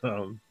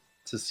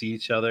to see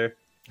each other.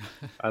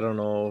 I don't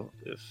know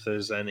if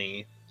there's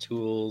any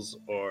tools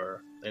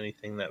or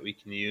anything that we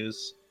can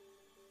use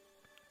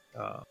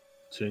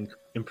to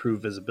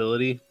improve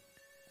visibility.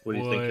 What are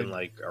you thinking?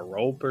 Like a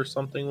rope or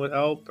something would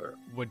help, or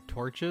Would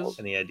torches?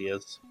 any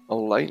ideas? A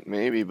light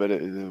maybe, but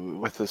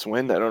with this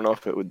wind, I don't know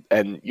if it would.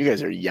 And you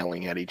guys are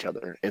yelling at each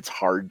other. It's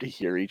hard to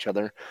hear each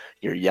other.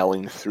 You're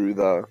yelling through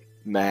the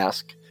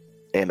mask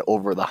and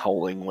over the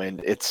howling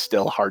wind. It's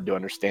still hard to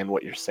understand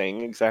what you're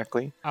saying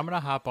exactly. I'm gonna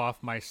hop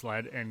off my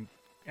sled and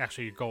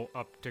actually go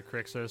up to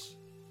Crixus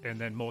and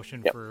then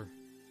motion Yep. for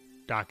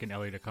Doc and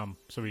Ellie to come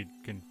so we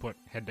can put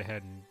head to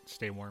head and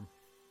stay warm.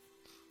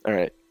 All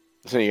right.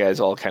 So you guys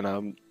all kind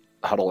of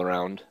huddle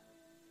around.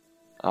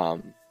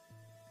 I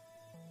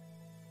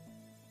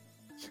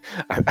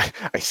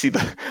see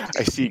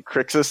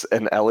Crixus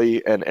and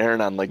Ellie and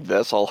Aaron on like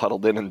this, all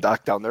huddled in, and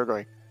Doc down there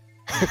going.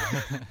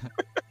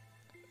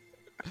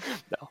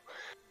 No,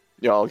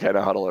 you all kind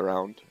of huddle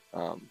around.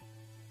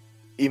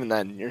 Even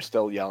then, you're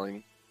still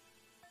yelling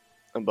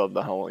above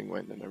the howling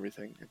wind and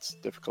everything. It's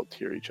difficult to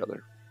hear each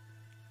other.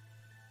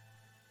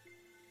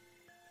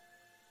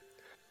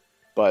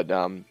 But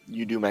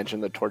you do mention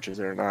the torches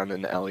are on,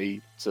 and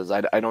Ellie says,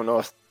 I don't know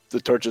if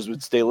the torches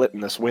would stay lit in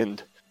this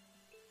wind.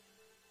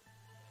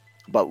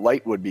 But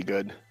light would be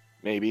good,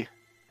 maybe.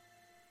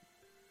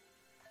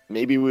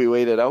 Maybe we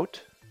wait it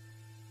out?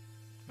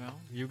 Well,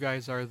 you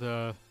guys are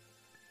the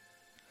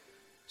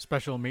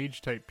special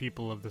mage type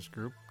people of this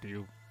group.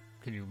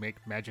 Can you make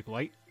magic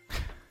light?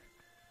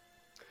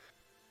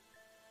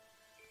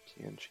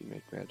 Can she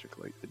make magic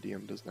light? The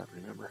DM does not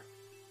remember.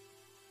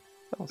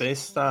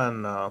 Based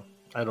on,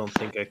 I don't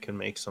think I can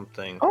make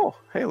something Oh,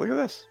 hey, look at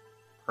this.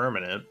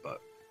 permanent,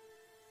 but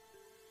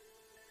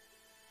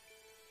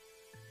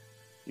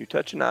You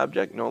touch an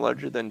object no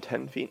larger than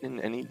 10 feet in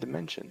any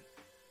dimension.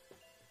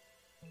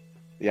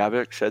 The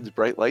object sheds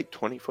bright light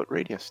 20-foot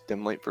radius,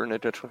 dim light for an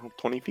additional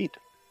 20 feet.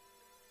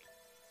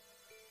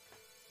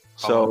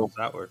 how long So, does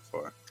that work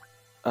for?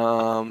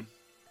 One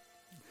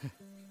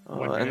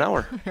an minute.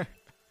 hour.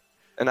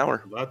 An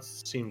hour. That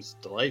seems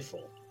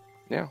delightful.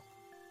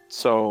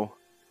 So,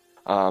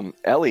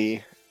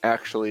 Ellie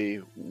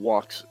actually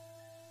walks.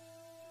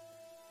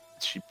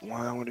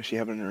 What does she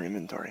have in her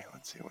inventory?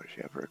 Let's see. What does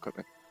she have for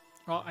equipment?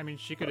 Well, I mean,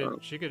 she could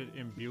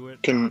imbue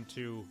it Can-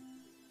 onto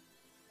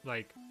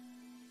like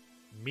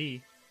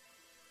me,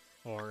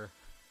 or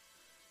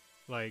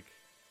like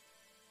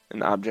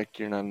An object?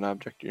 You're not an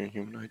object. You're a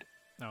humanoid.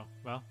 no.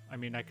 Well, I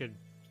mean, I could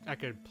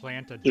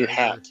plant a Your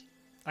dagger. hat.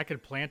 I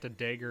could plant a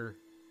dagger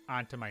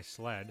onto my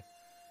sled,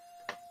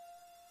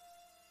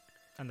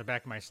 on the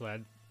back of my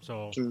sled.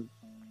 So Can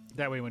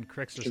That way, when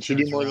Crixus Can she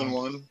do turns more around, than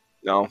one?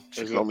 No, Or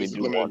she is can only is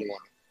do limited one. to one?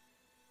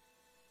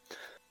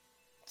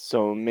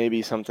 So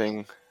maybe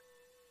something.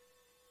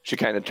 She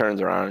kind of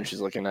turns around and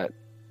she's looking at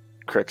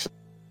Crixus,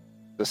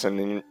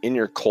 and in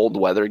your cold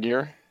weather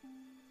gear,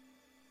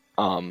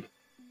 on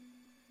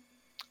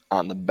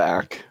the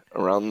back,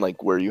 around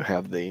like where you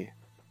have you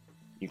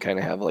kind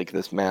of have like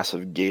this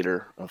massive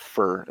gaiter of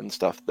fur and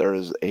stuff. There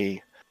is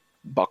a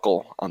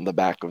buckle on the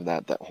back of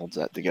that holds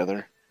that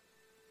together,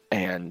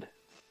 and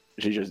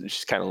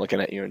she's kind of looking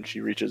at you, and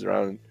she reaches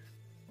around and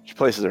she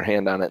places her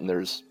hand on it, and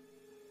there's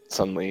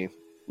suddenly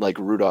like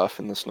Rudolph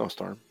in the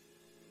snowstorm,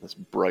 this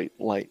bright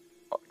light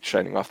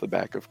shining off the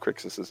back of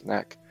Crixus's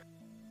neck.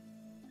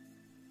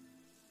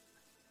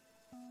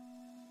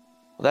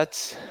 Well,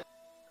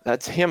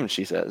 that's him,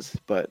 she says,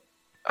 but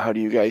how do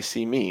you guys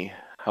see me?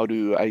 How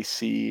do I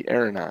see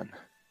Aranon?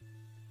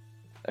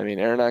 I mean,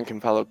 Aranon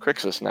can follow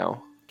Crixus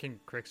now. can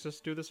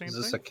Crixus do the same Is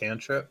thing? this a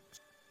cantrip?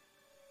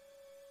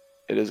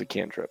 It is a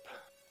cantrip,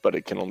 but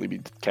it can only be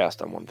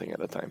cast on one thing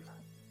at a time.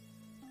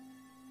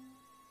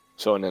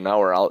 So in an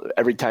hour,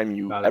 every time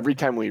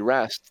we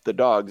rest the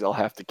dogs, I'll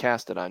have to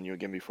cast it on you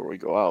again before we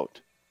go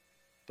out.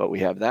 But we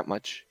have that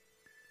much.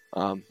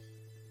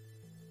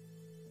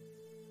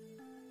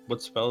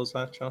 What spell is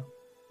that, John?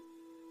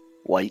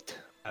 Light.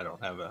 I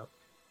don't have that.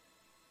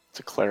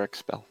 It's a cleric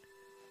spell.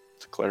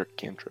 It's a cleric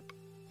cantrip.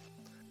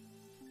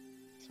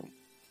 So,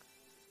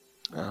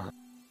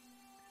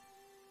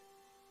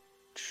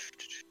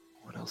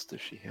 what else does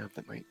she have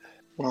that might?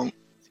 Well,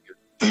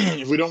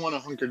 if we don't want to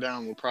hunker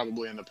down, we'll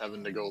probably end up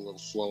having to go a little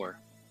slower.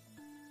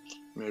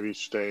 Maybe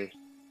stay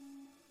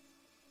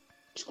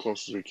as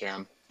close as we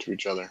can to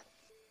each other.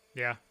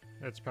 Yeah,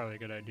 that's probably a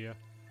good idea.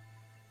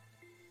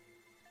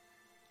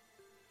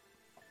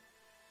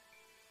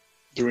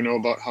 Do we know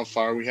about how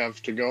far we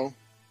have to go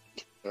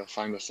to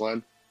find the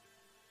sled?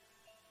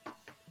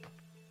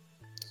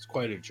 It's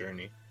quite a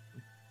journey.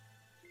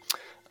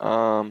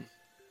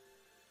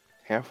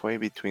 Halfway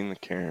between the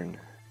cairn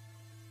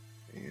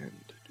and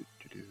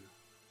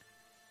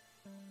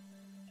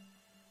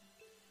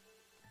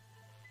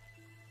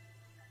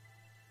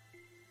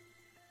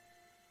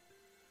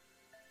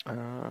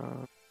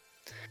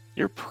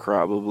you're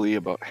probably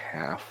about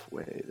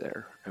halfway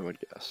there, I would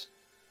guess.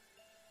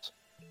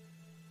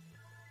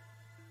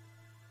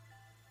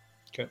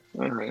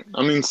 All right.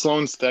 I mean, slow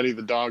and steady.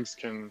 The dogs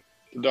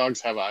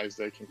have eyes.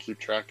 They can keep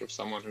track of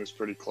someone who's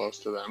pretty close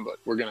to them, but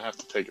we're gonna have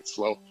to take it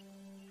slow.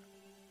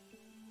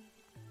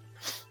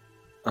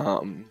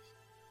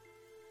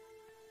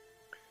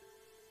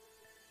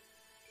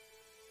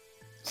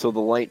 So the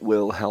light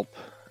will help.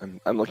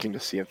 I'm looking to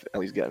see if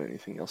Ellie's got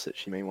anything else that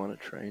she may want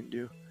to try and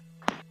do.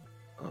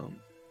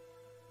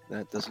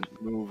 That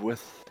doesn't move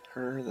with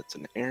her. That's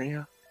an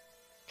area.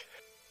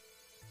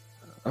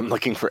 I'm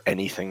looking for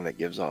anything that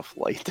gives off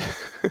light.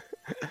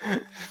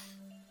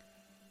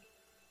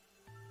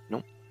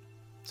 Nope.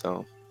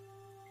 So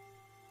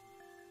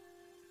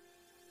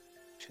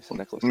she's a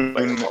necklace.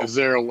 Is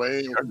there a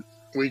way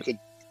we could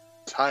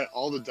tie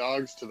all the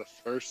dogs to the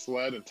first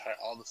sled and tie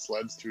all the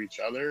sleds to each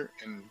other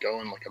and go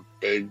in like a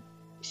big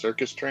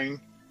circus train?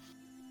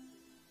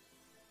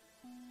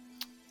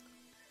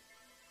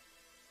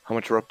 How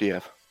much rope do you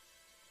have?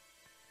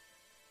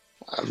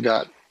 I've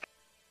got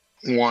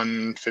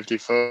 150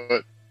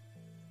 foot.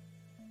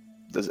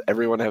 Does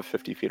everyone have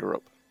 50 feet of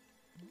rope?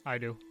 I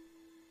do.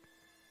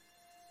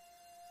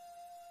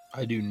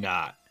 I do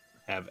not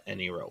have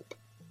any rope.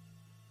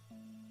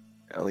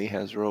 Ellie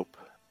has rope.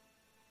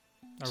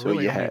 So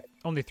Really, you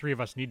only 3 of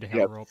us need to have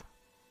Yep. rope.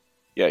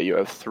 Yeah, you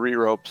have 3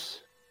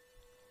 ropes.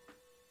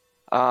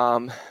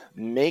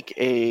 Make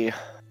a...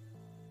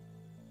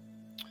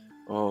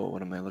 Oh,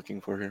 what am I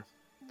looking for here?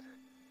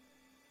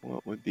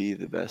 What would be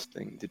the best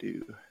thing to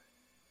do?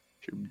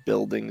 If you're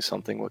building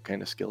something, what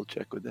kind of skill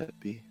check would that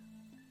be?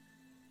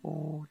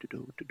 Oh,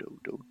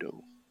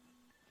 do.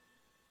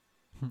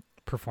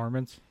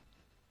 Performance.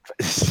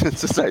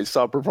 Since I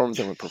saw performance,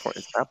 I went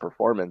performance. It's not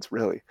performance,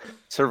 really.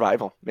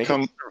 Survival. Make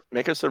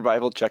a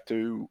survival check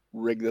to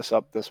rig this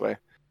up this way.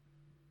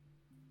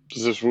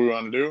 Is this what we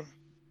want to do?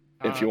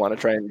 If you want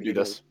to try and do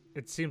this.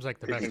 It seems like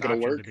the You best think it'll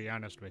option, work? to be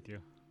honest with you.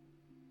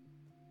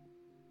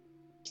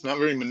 It's not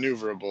very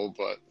maneuverable,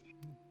 but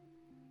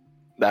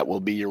That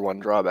will be your one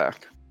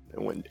drawback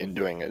in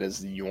doing it,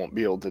 is you won't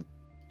be able to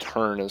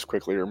turn as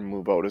quickly or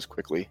move out as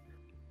quickly.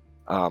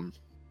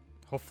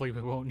 Hopefully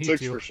we won't need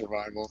 6 to. for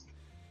survival.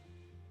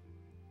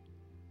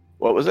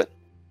 What was it?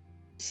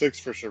 6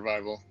 for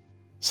survival.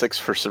 6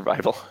 for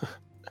survival.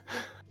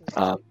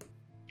 Yeah.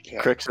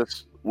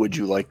 Crixus, would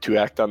you like to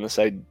act on this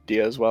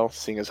idea as well,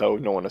 seeing as how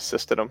no one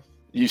assisted him?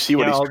 You see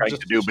what Yeah, he's I'll trying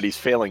just- to do, but he's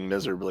failing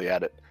miserably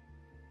at it.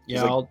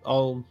 Yeah, like-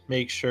 I'll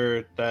make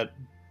sure that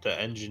the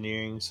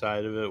engineering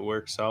side of it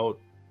works out.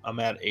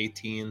 I'm at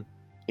 18.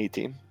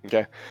 18.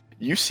 Okay.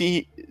 You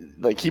see,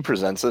 like, he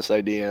presents this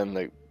idea, and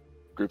the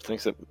group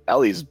thinks that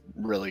Ellie's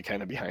really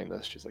kind of behind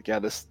this. She's like, yeah,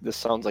 this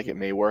sounds like it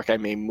may work. I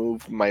may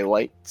move my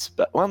light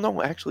well,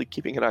 no, actually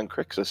keeping it on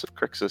Crixus. If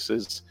Crixus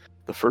is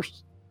the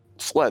first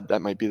sled,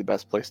 that might be the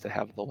best place to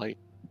have the light.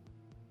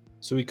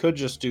 So we could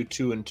just do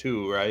 2 and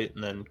 2, right?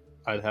 And then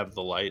I'd have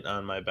the light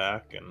on my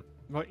back, and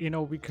Well,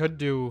 we could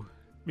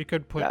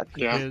put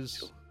Yeah.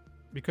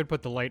 we could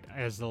put the light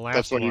as the last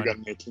That's what one. you got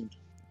in 18.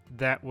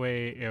 That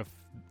way, if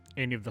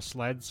any of the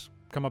sleds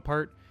come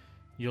apart,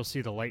 you'll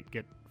see the light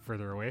get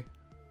further away.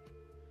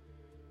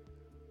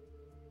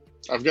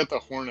 I've got the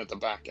horn at the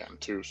back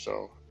end too,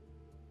 so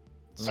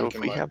So if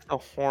can we light. have the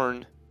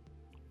horn,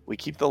 we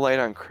keep the light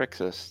on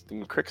Crixus.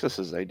 Then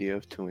Crixus's idea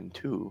of 2 and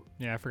 2.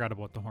 Yeah, I forgot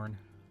about the horn.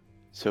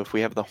 So if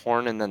we have the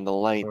horn and then the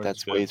light, Horn's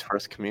that's good. ways for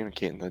us to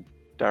communicate in the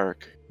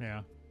dark.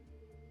 Yeah.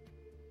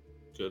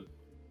 good.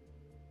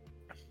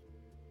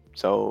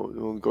 So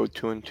we'll go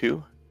 2 and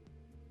 2.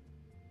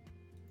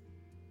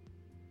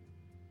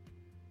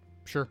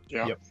 Sure.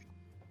 yeah. Yep.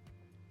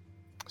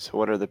 So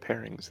what are the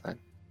pairings then?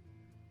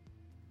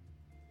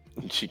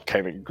 And she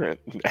kind of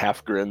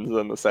half grins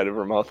on the side of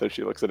her mouth as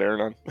she looks at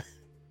Aaron.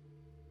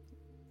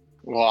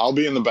 Well, I'll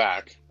be in the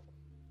back.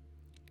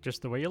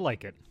 Just the way you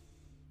like it.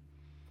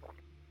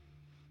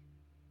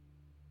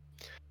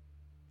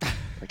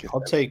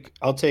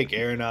 I'll take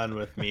Aaron on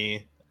with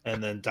me,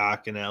 and then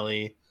Doc and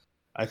Ellie.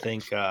 I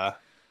think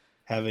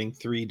having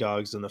 3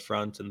 dogs in the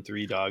front and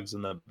 3 dogs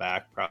in the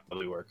back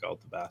probably work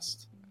out the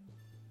best.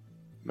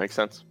 Makes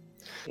sense.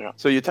 Yeah.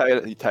 So you tie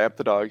up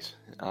the dogs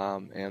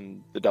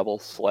and the double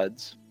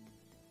sleds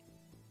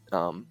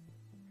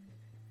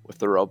with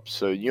the rope.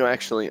 So you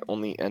actually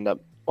only end up.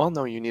 Well,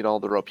 no, you need all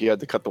the rope. You had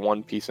to cut the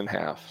one piece in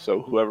half.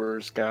 So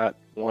whoever's got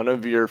one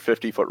of your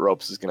 50-foot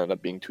ropes is going to end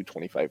up being 2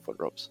 25-foot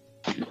ropes.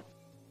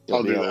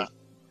 I'll do that.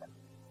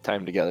 Tie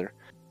them together.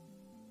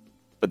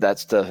 But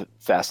that's to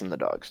fasten the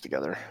dogs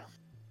together.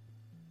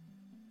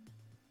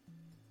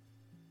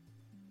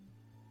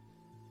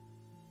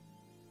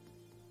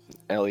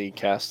 Ellie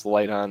casts the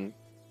light on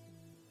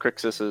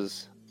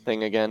Crixus's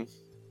thing again.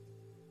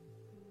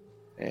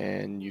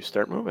 And you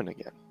start moving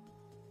again.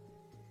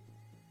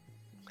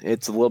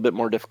 It's a little bit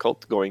more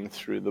difficult going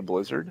through the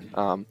blizzard.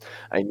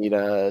 I need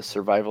a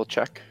survival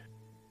check,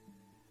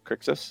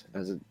 Crixus,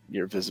 as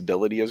your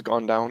visibility has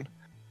gone down,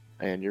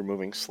 and you're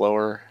moving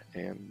slower,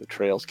 and the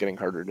trail's getting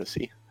harder to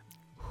see.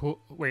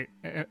 Wait,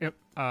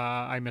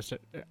 I missed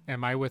it.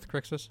 Am I with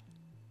Crixus?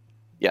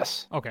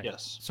 Yes. Okay.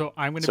 Yes. So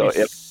I'm going to So be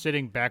if-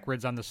 sitting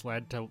backwards on the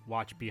sled to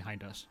watch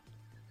behind us.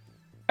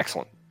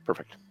 Excellent.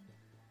 Perfect.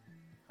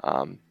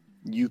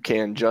 You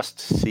can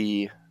just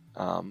see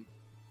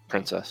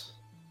Princess.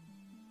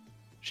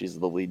 She's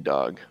the lead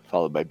dog,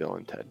 followed by Bill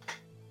and Ted.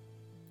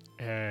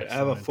 I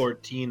have a Excellent.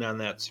 14 on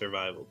that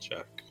survival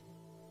check.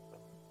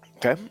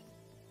 Okay.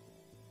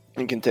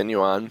 And continue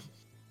on.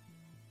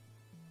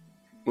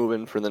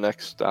 Moving for the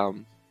next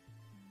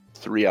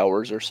 3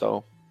 hours or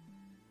so.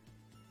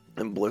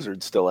 And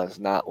Blizzard still has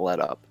not let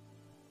up.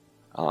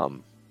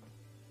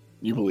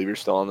 You believe you're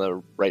still on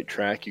the right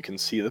track. You can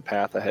see the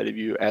path ahead of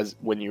you. As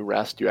when you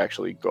rest, you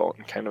actually go out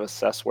and kind of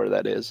assess where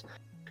that is.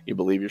 You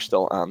believe you're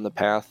still on the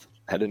path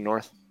headed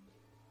north.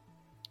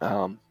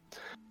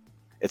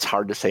 It's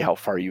hard to say how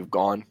far you've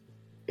gone.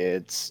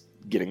 It's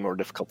getting more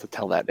difficult to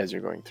tell that as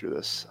you're going through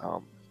this.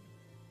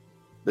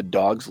 The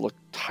dogs look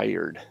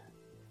tired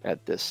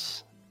at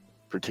this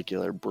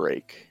particular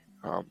break.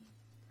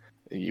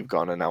 You've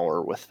gone an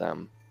hour with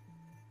them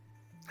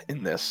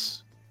in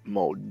this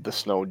mode, the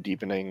snow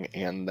deepening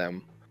and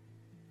them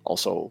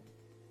also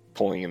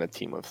pulling in a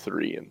team of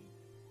 3 and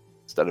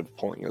instead of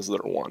pulling as their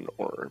one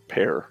or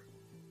pair.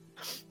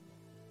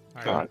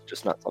 All right.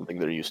 Just not something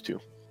they're used to.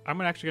 I'm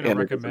actually going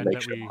to And it is a recommend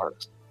makeshift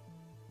harness.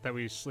 that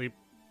we sleep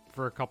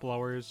for a couple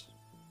hours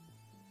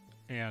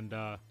and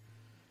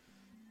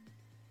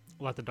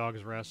let the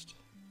dogs rest.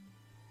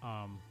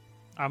 I'm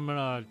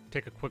gonna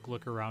take a quick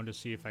look around to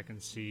see if I can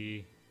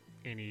see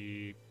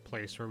any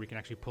place where we can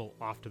actually pull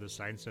off to the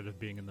side instead of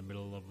being in the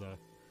middle of the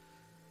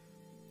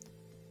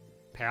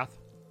path.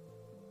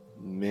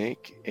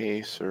 Make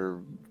a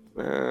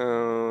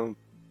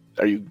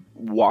are you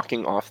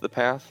walking off the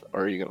path,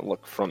 or are you going to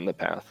look from the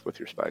path with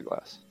your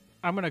spyglass?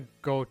 I'm gonna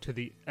go to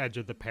the edge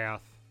of the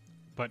path,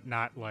 but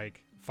not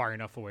like far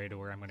enough away to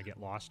where I'm gonna get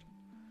lost.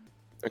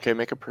 Okay,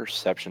 make a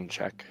perception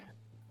check.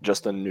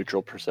 Just a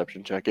neutral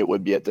perception check. It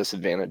would be at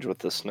disadvantage with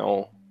the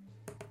snow.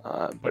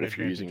 But if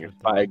you're using your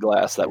advantage with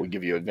spyglass, that would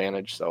give you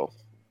advantage, so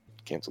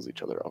it cancels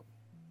each other out.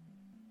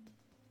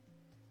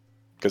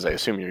 Because I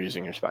assume you're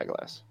using your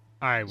spyglass.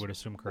 I would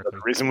assume What correctly.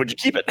 other reason would you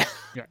keep it?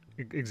 Yeah,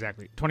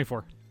 exactly.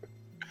 24.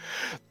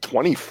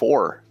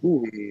 24.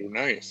 Ooh,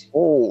 nice.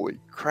 Holy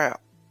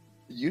crap.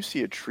 You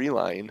see a tree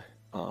line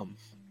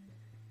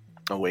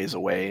a ways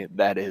away.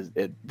 That is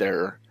it.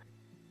 They're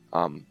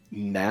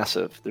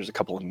massive. There's a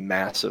couple of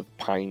massive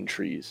pine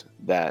trees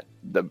that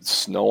the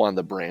snow on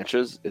the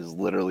branches is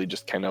literally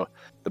just kind of,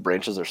 the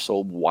branches are so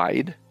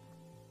wide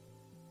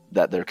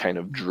that they're kind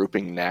of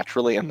drooping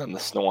naturally, and then the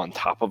snow on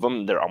top of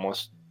them, they're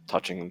almost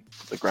touching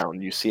the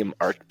ground. You see them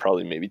arced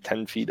probably maybe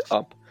 10 feet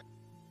up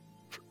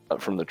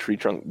from the tree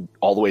trunk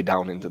all the way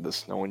down into the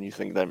snow, and you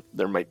think that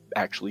there might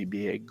actually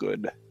be a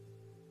good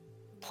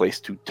place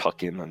to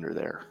tuck in under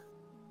there.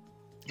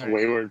 A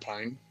wayward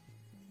pine.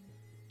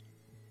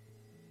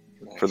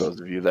 For those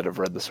of you that have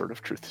read the Sword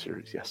of Truth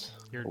series, yes.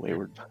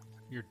 Wayward.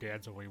 Your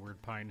dad's a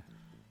wayward pine.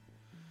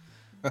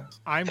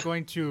 I'm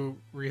going to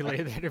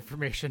relay that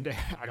information to...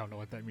 I don't know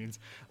what that means.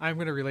 I'm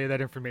going to relay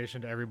that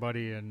information to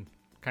everybody and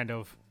kind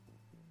of,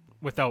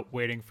 without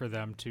waiting for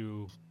them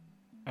to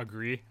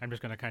agree, I'm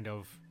just going to kind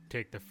of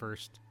take the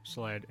first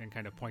sled and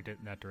kind of point it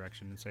in that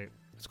direction and say,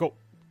 let's go.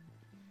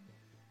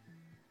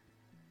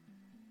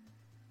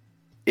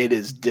 It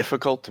is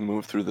difficult to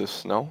move through the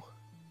snow.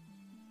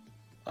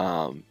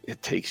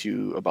 It takes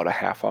you about a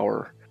half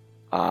hour.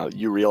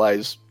 You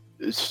realize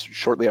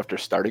shortly after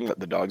starting that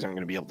the dogs aren't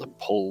going to be able to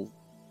pull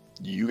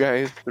you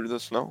guys through the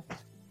snow.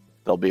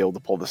 They'll be able to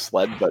pull the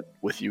sled, but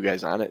with you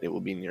guys on it, it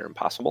will be near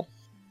impossible.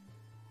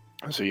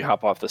 So you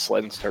hop off the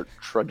sled and start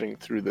trudging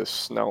through this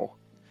snow.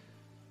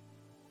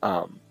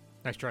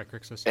 Nice try,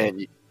 Crixus.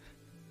 And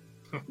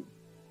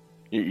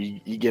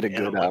you get a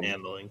good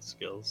handling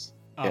skills.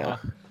 Yeah.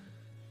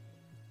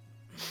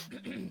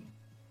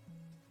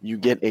 You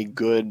get a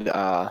good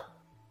a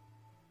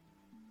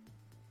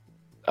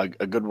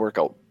good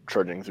workout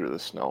trudging through the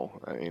snow.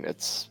 I mean,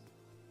 it's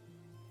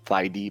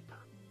thigh deep.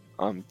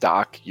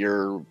 Doc,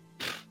 you're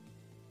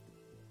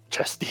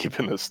chest deep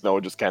in the snow,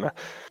 just kind of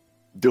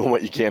doing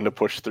what you can to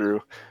push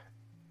through,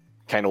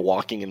 kind of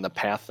walking in the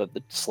path that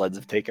the sleds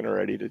have taken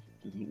already to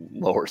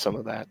lower some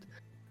of that.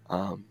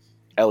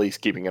 Ellie's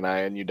keeping an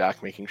eye on you,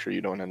 Doc, making sure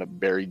you don't end up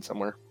buried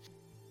somewhere.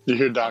 You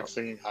hear Doc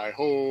singing, hi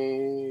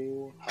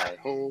ho, hi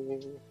ho.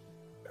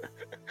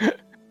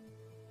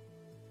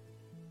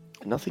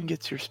 Nothing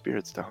gets your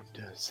spirits down,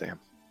 Sam.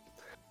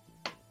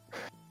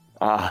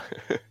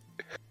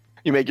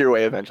 You make your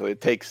way eventually. It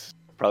takes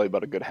probably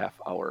about a good half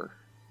hour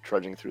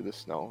trudging through the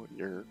snow.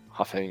 You're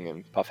huffing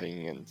and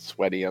puffing and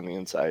sweaty on the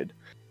inside.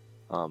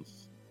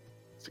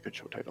 It's a good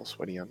show title,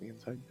 Sweaty on the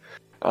Inside.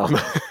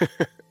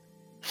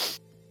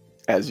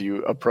 As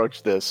you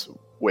approach this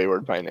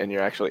wayward pine, and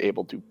you're actually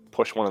able to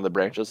push one of the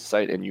branches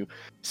aside, and you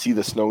see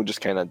the snow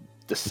just kind of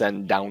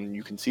descend down.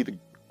 You can see the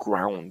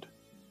ground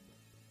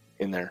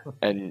in there,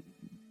 and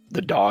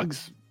the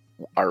dogs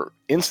are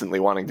instantly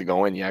wanting to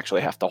go in. You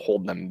actually have to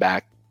hold them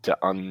back to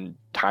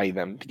untie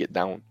them to get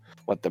down,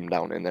 let them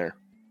down in there.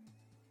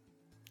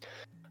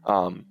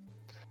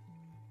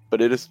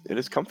 But it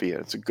is comfy.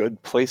 It's a good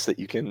place that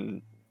you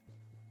can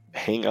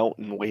hang out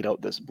and wait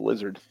out this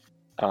blizzard.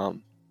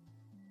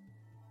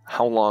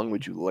 How long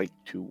would you like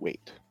to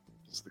wait?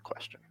 Is the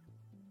question.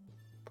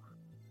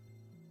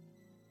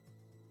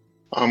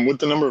 With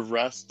the number of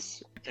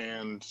rests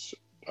and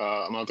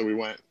amount that we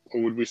went,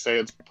 would we say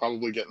it's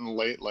probably getting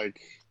late, like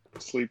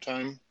sleep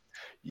time?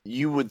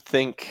 You would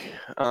think,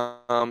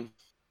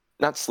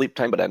 not sleep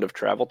time, but end of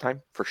travel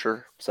time for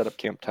sure. Set up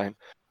camp time,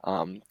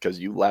 because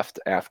you left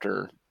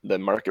after the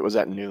market was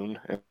at noon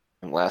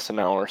and lasted an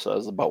hour, so it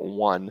was about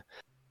 1.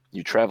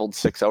 You traveled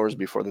 6 hours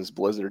before this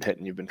blizzard hit,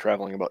 and you've been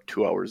traveling about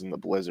 2 hours in the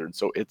blizzard,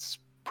 so it's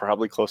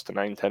probably close to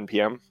 9-10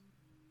 p.m.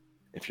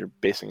 if you're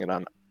basing it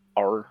on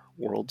our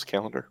world's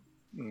calendar.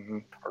 Mm-hmm.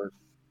 Or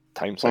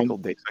time cycle,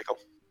 day cycle.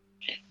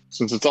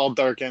 Since it's all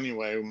dark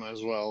anyway, we might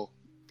as well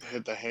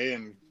hit the hay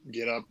and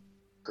get up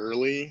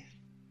early.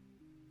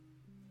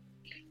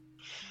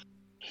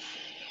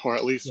 Or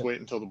at least wait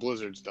until the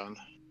blizzard's done.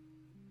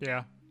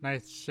 Yeah, I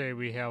say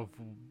we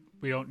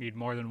don't need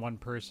more than one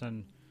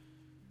person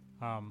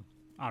on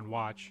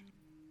watch.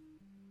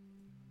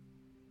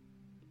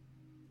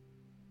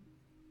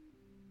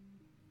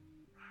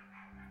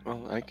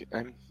 Well,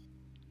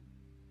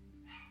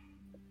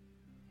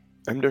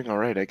 I'm doing all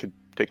right. I could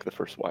take the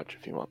first watch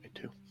if you want me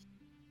to.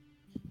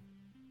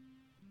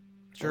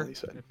 Sure.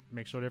 It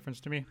makes no difference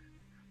to me.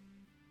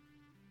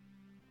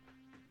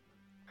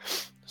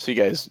 So you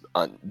guys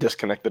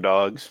disconnect the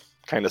dogs,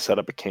 kind of set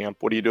up a camp.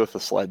 What do you do with the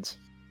sleds?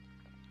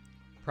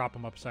 Prop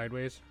them up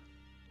sideways.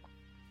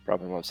 Prop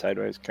them up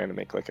sideways, kind of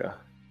make like a...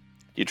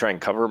 Do you try and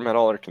cover them at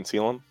all or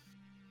conceal them?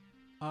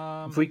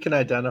 If we can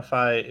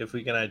identify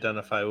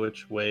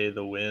which way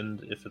the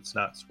wind, if it's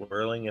not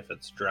swirling, if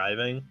it's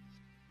driving,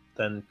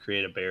 then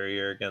create a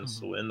barrier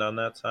against the wind on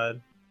that side.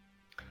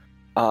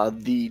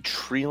 The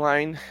tree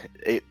line,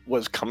 it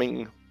was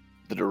coming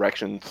the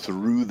direction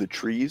through the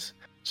trees.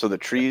 So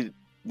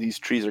these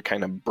trees are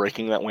kind of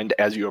breaking that wind.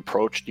 As you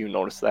approached, you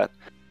notice that.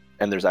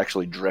 And there's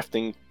actually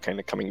drifting kind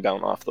of coming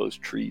down off those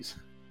trees.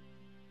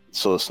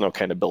 So the snow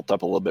kind of built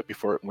up a little bit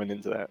before it went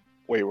into that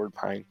wayward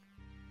pine.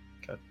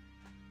 Okay.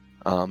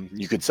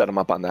 You could set them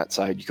up on that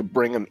side. You could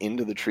bring them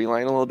into the tree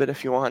line a little bit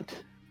if you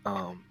want.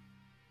 I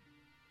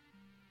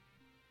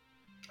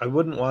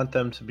wouldn't want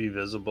them to be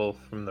visible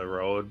from the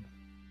road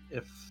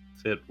if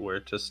it were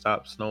to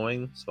stop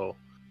snowing. So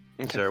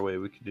is there a way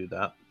we could do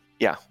that?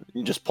 Yeah,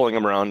 just pulling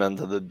them around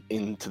into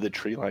the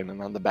tree line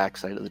and on the back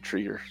side of the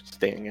tree you're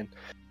staying in.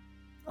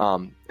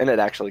 And it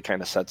actually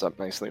kind of sets up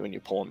nicely when you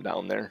pull them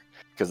down there,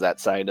 because that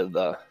side of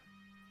the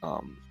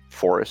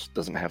forest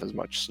doesn't have as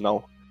much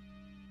snow.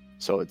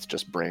 So it's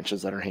just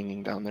branches that are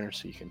hanging down there,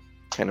 so you can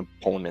kind of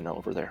pull them in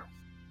over there.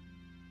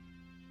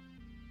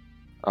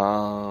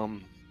 All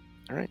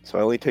right, so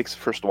Ellie takes the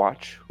first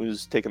watch.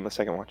 Who's taking the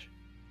second watch?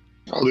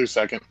 I'll do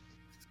second.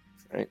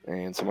 Right,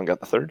 and someone got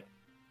the third.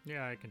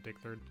 Yeah, I can take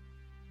third.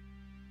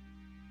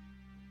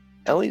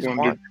 Ellie's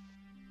watch.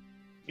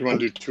 You want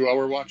to do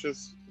 2-hour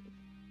watches?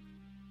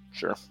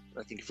 Sure.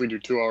 I think if we do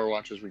 2-hour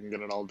watches, we can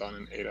get it all done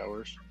in 8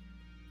 hours.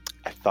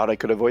 I thought I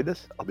could avoid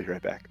this. I'll be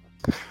right back.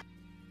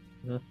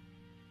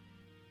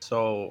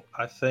 So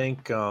I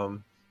think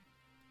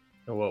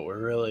what we're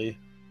really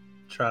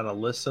trying to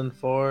listen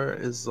for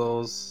is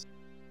those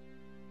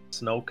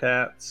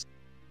snowcats.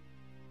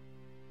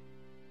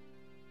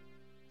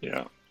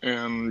 Yeah,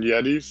 and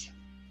Yetis.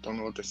 Don't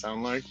know what they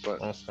sound like, but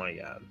Oh my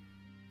god!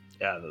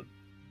 Yeah,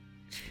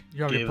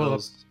 You want me to gave pull up?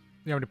 those.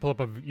 You want me to pull up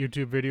a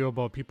YouTube video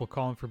about people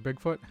calling for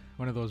Bigfoot?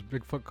 One of those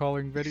Bigfoot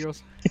calling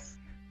videos?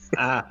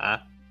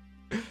 Have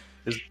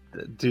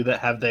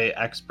they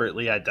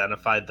expertly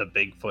identified the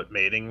Bigfoot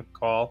mating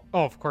call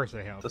Oh, of course they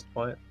at have. this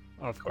point?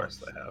 Of course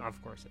they have.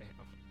 Of course they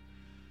have.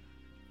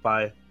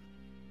 By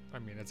I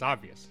mean, it's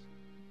obvious.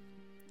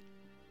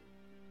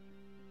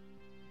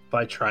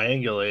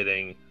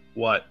 triangulating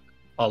what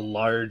a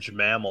large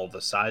mammal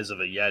the size of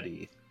a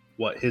yeti,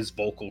 what his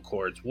vocal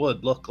cords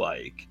would look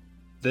like,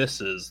 this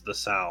is the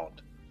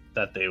sound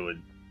that they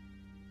would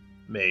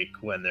make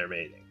when they're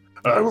mating.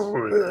 I'm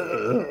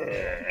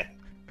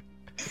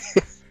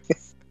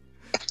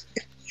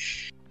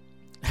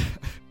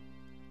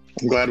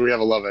glad we have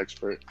a love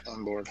expert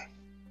on board.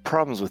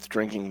 Problems with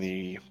drinking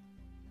the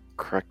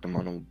correct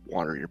amount of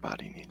water your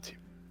body needs. You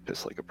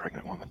piss like a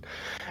pregnant woman.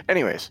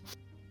 Anyways.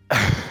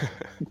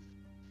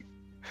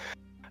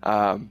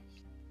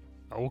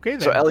 Okay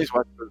then. So Ellie's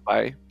watch goes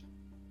by.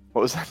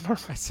 What was that, Norm?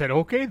 I said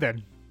okay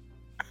then.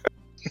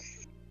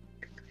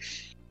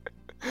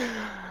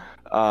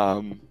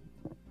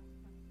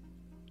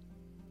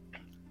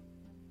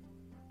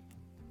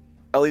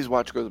 Ellie's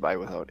watch goes by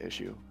without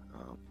issue.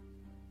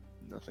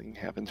 Nothing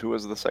happened to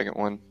us the second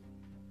one.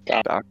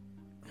 Doc.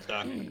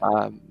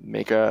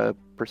 Make a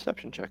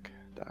perception check,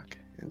 Doc,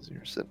 as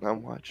you're sitting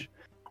on watch.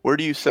 Where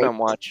do you sit on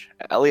watch?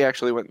 Ellie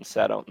actually went and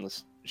sat out in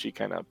this. She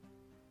kind of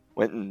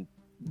went and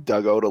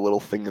dug out a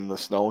little thing in the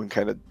snow and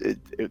kind of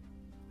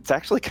it's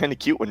actually kind of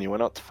cute when you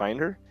went out to find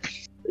her.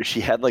 She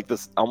had like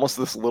this almost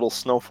this little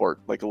snow fort,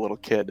 like a little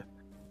kid,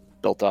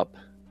 built up.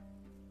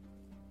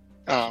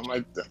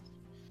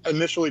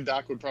 Initially,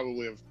 Doc would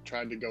probably have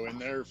tried to go in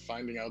there,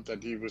 finding out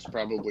that he was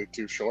probably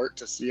too short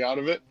to see out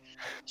of it.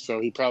 So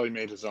he probably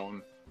made his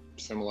own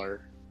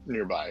similar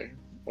nearby,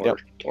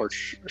 or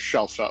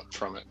shelf up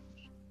from it.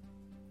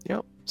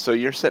 Yep. So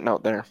you're sitting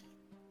out there.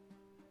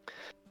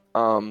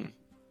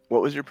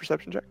 What was your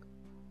perception check?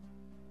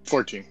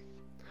 14.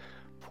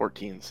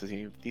 14. So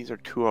these are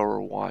 2-hour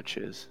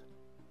watches.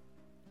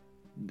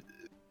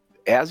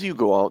 As you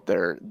go out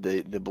there,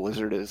 the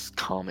blizzard is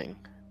calming.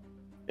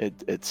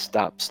 It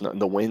stops.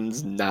 The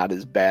wind's not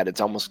as bad.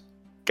 It's almost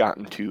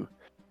gotten to.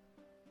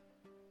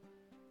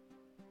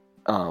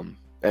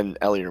 And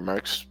Ellie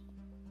remarks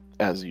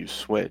as you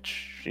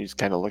switch. She's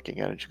kind of looking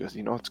at it. She goes,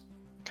 "It's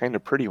kind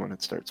of pretty when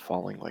it starts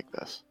falling like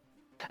this,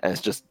 and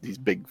it's just these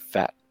big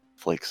fat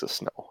flakes of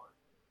snow."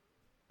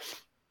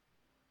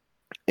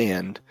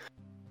 And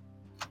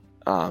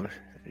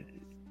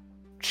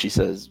she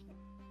says,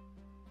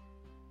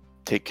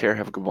 "Take care,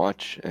 have a good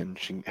watch," and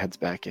she heads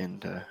back in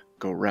to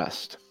go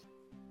rest.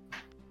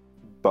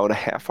 About a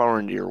half hour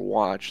into your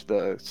watch,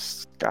 the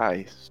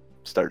sky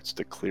starts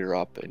to clear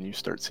up and you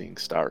start seeing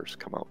stars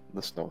come out.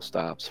 The snow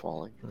stops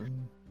falling.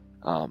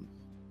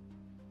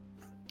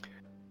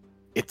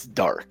 It's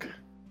dark.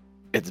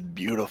 It's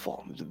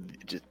beautiful.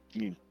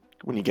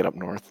 When you get up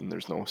north and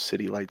there's no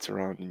city lights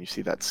around and you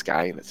see that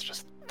sky and it's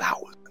just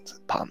thousands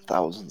upon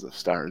thousands of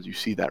stars, you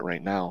see that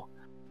right now.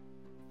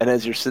 And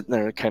as you're sitting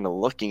there kind of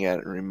looking at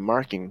it and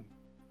remarking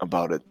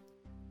about it,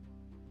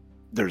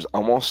 there's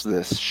almost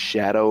this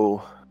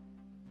shadow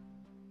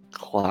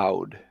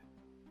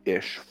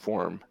cloud-ish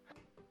form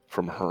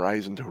from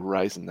horizon to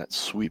horizon that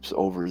sweeps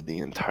over the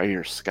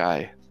entire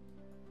sky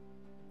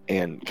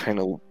and kind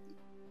of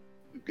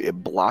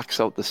it blocks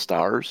out the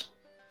stars.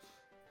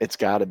 It's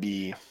got to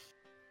be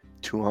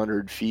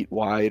 200 feet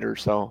wide or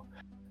so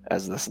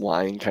as this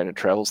line kind of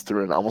travels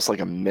through and almost like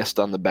a mist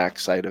on the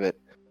backside of it,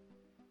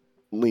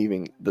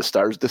 leaving the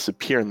stars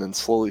disappear and then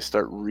slowly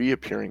start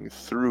reappearing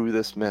through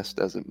this mist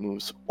as it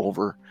moves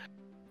over,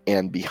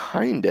 and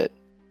behind it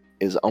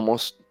is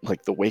almost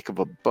like the wake of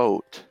a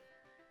boat,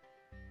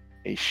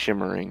 a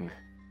shimmering,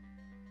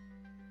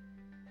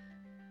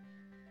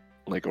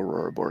 like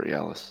Aurora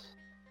Borealis,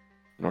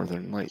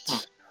 Northern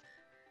Lights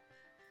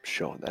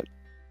show that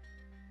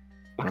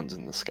runs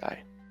in the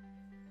sky.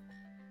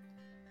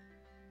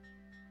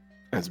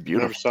 It's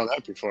beautiful. Never saw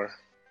that before.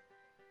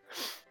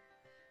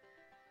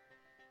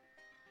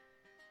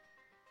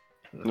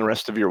 The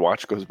rest of your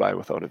watch goes by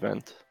without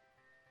event.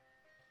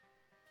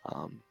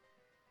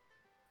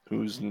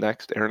 Who's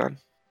next? Aranon?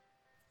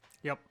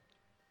 Yep.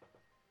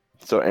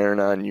 So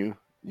Aranon,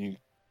 you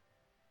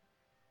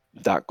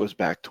Doc goes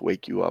back to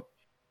wake you up.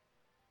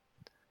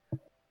 All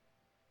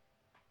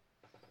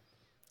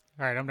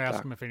right, I'm gonna ask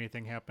Doc. him if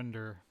anything happened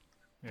or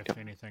if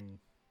anything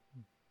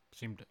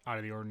seemed out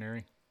of the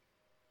ordinary.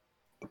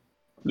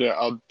 Yeah,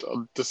 I'll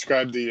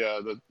describe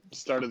the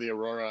start of the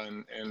aurora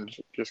and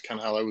just kind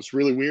of how it was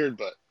really weird,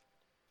 but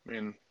I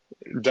mean,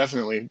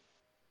 definitely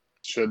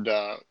should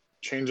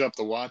change up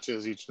the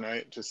watches each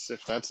night. Just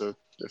if that's a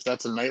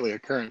nightly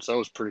occurrence, that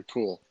was pretty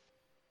cool.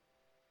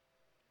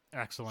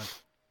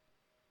 Excellent.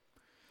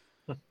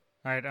 All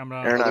right, I'm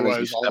gonna. Aaron, as you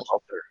Otherwise, step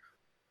out there.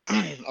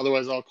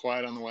 otherwise all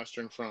quiet on the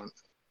Western Front.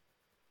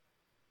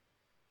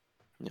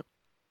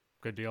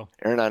 Good deal.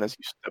 Aaron, as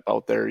you step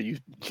out there, you're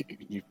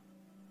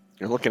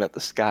looking at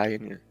the sky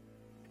and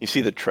you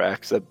see the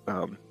tracks that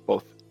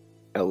both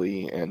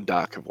Ellie and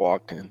Doc have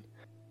walked in,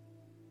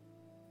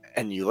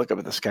 and you look up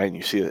at the sky and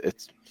you see that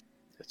it's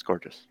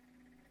gorgeous.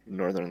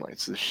 Northern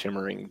Lights, the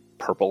shimmering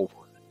purple,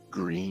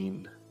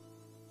 green,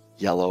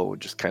 yellow,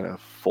 just kind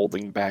of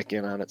folding back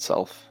in on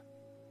itself,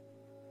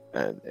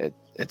 and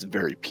it's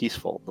very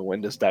peaceful. The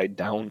wind has died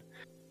down.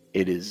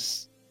 It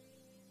is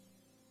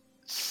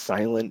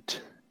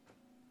silent.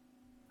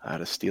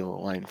 To steal a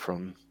line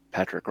from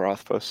Patrick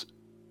Rothfuss,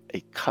 a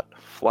cut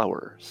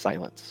flower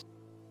silence.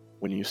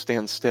 When you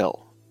stand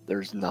still,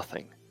 there's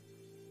nothing.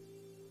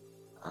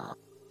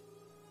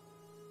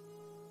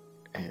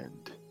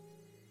 And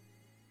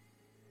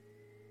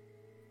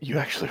you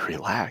actually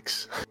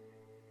relax.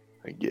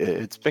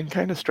 It's been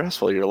kind of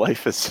stressful. Your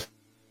life has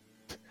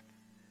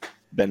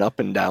been up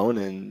and down,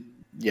 and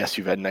yes,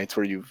 you've had nights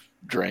where you've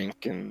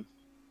drank and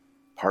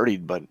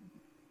partied, but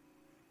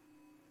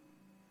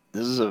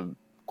this is a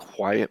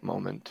quiet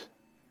moment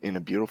in a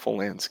beautiful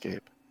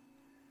landscape.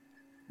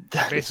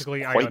 That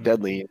Basically, is quite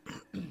deadly.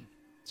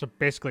 So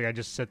basically, I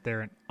just sit there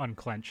and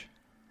unclench.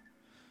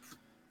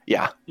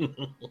 Yeah.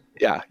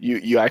 Yeah,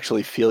 you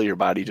actually feel your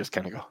body just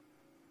kind of go.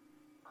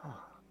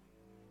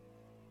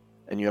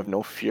 And you have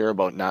no fear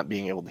about not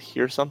being able to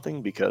hear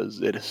something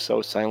because it is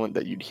so silent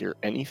that you'd hear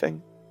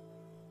anything.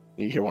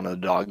 You hear one of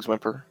the dogs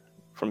whimper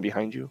from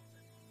behind you,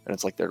 and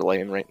it's like they're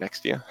laying right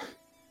next to you.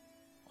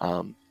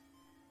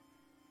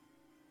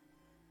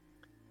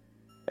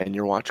 And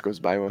your watch goes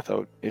by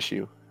without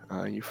issue.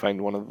 You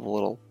find one of the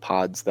little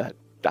pods that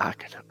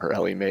Doc or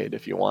Ellie made.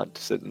 If you want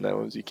to sit in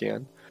those, you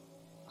can.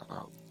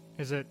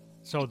 Is it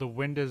so the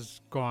wind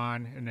is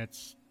gone and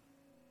it's...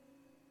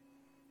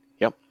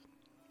 Yep.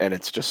 And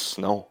it's just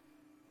snow.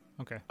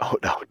 Okay.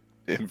 Out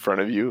in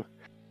front of you.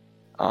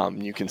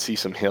 You can see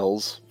some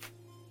hills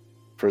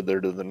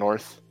further to the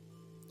north.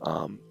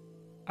 I'm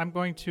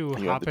going to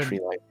you have hop the in. tree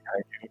line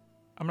behind you.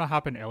 I'm gonna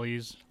hop in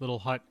Ellie's little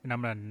hut and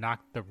I'm gonna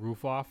knock the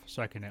roof off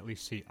so I can at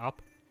least see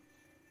up.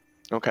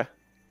 Okay.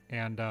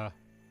 And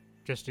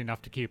just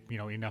enough to keep,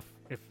 enough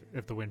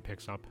if the wind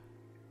picks up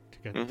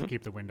to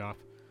keep the wind off.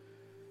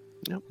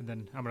 Yep. And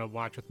then I'm gonna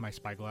watch with my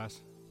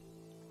spyglass.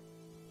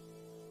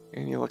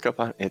 And you look up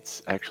on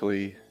it's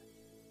actually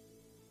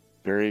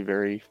very,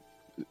 very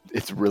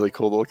it's really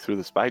cool to look through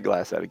the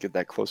spyglass at it, get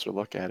that closer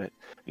look at it.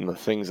 And the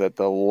things that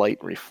the light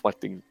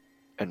reflecting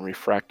and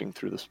refracting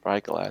through the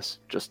spyglass,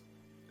 just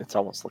it's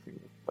almost looking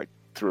like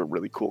through a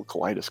really cool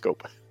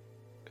kaleidoscope.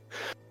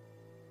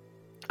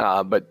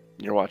 But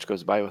your watch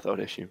goes by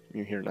without issue.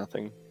 You hear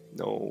nothing.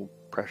 No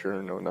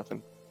pressure, no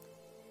nothing.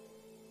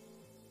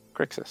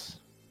 Crixus.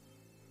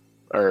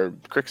 Or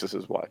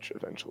Crixus's watch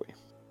eventually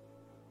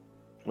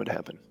would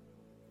happen.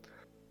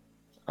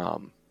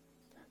 I'm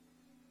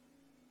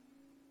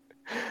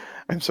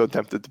so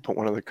tempted to put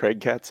one of the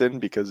Craig cats in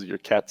because your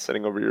cat's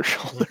sitting over your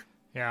shoulder.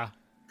 Yeah.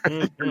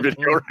 Your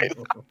video right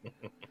now.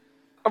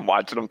 I'm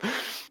watching him.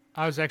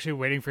 I was actually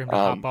waiting for him to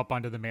hop up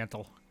onto the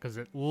mantle because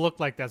it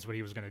looked like that's what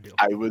he was gonna do.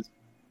 I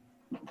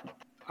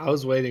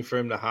was waiting for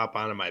him to hop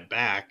onto my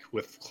back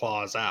with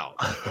claws out,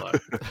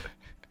 but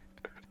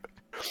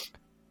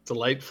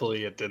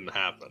delightfully it didn't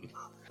happen.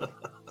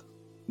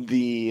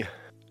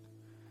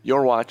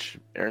 Your watch,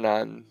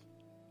 Ernan,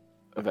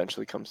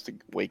 eventually comes to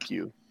wake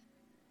you.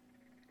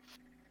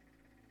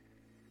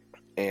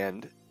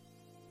 And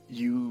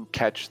you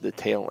catch the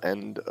tail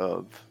end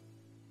of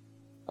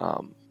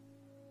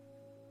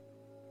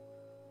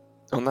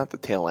well, not the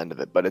tail end of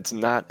it, but it's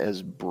not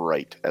as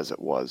bright as it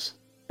was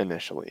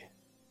initially.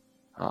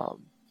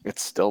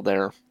 It's still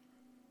there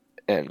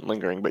and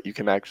lingering, but you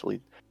can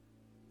actually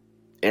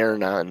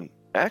Ernan,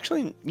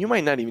 actually you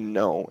might not even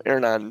know.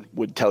 Ernan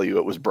would tell you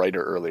it was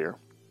brighter earlier.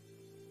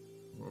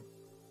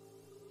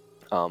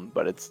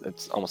 But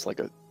it's almost like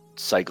a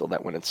cycle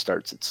that when it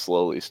starts, it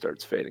slowly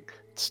starts fading.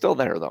 It's still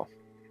there though.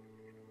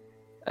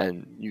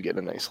 And you get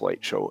a nice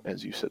light show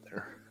as you sit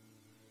there.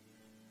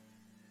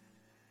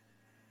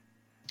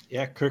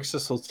 Yeah,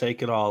 Crixus will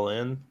take it all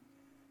in.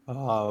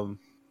 The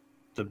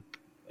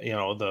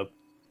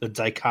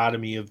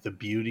dichotomy of the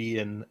beauty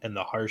and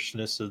the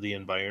harshness of the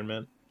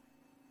environment.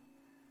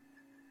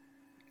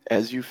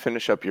 As you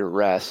finish up your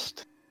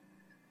rest,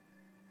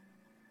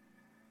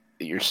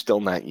 you're still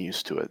not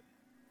used to it.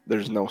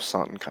 There's no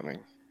sun coming.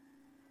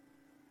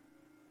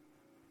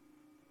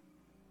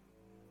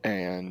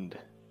 And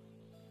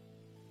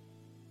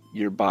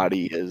your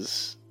mind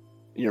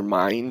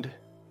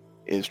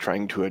is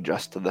trying to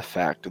adjust to the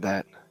fact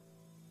that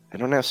I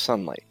don't have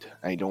sunlight.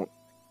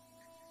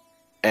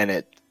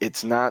 And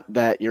it's not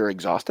that you're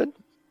exhausted.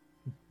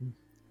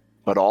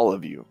 But all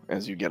of you,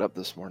 as you get up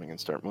this morning and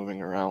start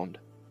moving around,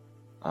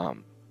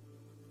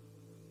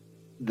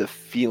 the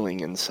feeling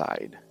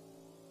inside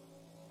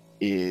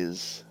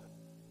is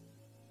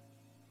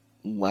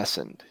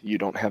lessened. You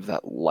don't have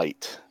that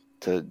light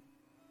to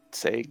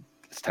say,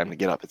 it's time to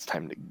get up, it's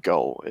time to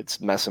go. It's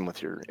messing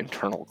with your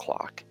internal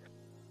clock.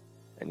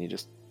 And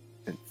it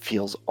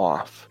feels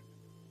off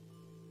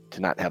to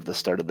not have the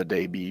start of the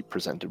day be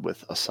presented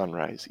with a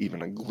sunrise,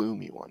 even a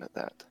gloomy one at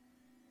that.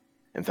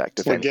 In fact,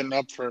 it's like getting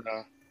up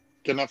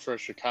for a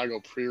Chicago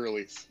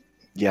pre-release.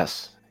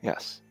 Yes.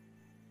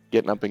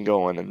 Getting up and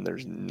going, and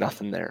there's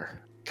nothing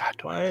there. God,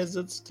 why is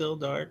it still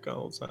dark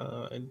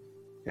outside?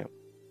 Yep.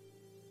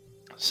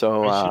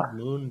 So I should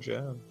moon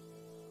Jeff.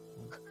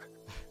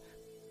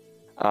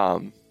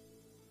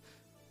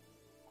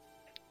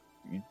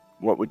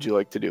 What would you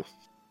like to do?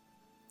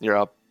 You're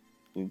up.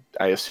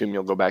 I assume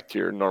you'll go back to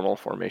your normal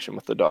formation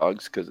with the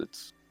dogs because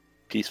it's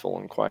peaceful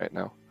and quiet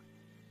now.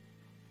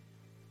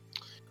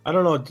 I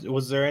don't know.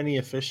 Was there any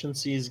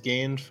efficiencies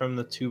gained from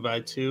the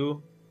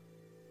 2x2,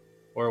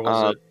 or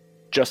was it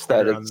just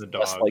that it's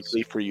less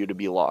likely for you to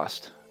be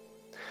lost?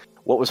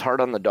 What was hard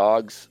on the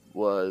dogs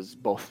was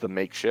both the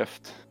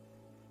makeshift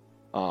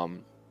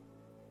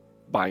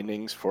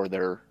bindings for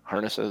their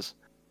harnesses,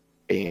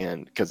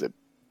 and because it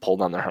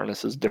pulled on their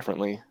harnesses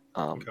differently.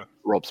 Okay.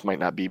 Ropes might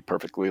not be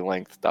perfectly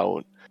lengthed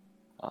out.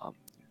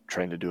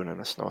 Trying to do it in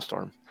a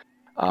snowstorm.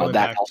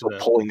 That also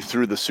pulling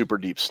through the super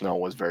deep snow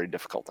was very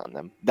difficult on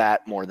them.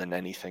 That more than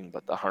anything,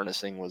 but the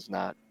harnessing was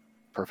not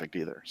perfect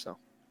either. So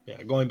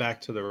yeah, going back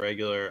to the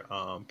regular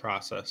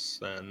process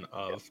then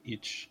of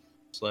each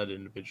sled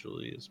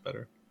individually is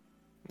better.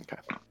 Okay.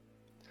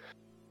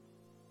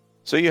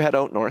 So you head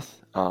out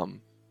north.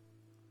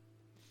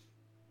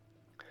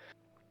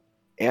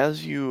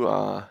 As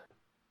you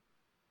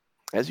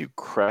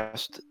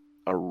crest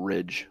a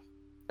ridge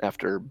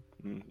after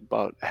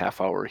about a half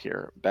hour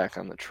here back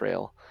on the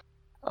trail,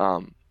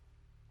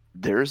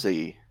 there's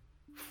a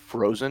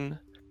frozen,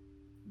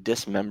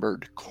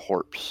 dismembered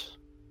corpse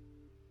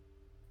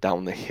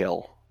down the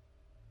hill.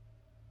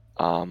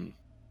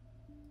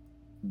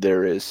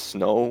 There is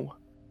snow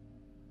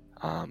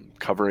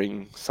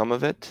covering some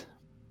of it.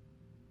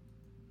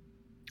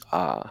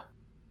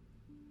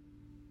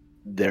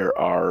 There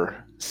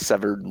are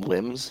severed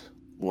limbs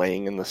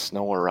laying in the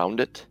snow around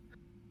it.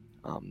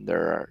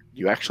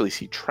 You actually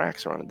see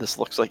tracks around it. This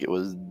looks like it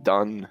was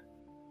done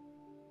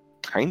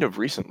kind of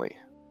recently.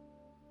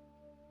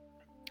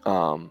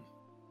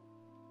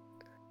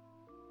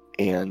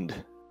 And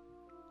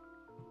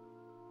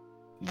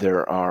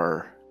there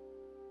are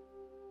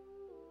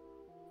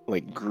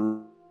like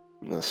grooves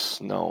in the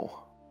snow.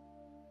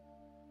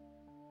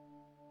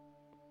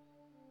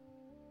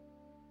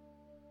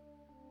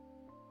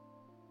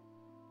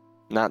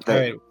 Not that,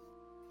 right.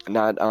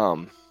 Not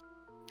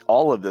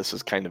all of this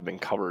has kind of been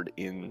covered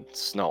in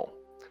snow,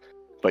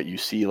 but you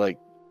see like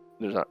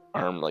there's an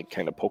arm like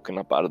kind of poking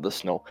up out of the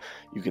snow.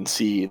 You can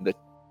see the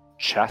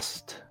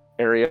chest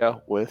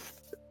area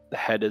with the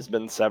head has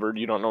been severed.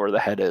 You don't know where the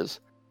head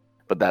is,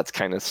 but that's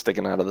kind of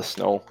sticking out of the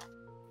snow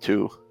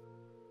too.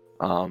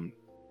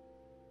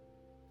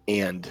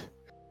 And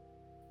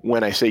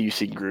when I say you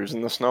see grooves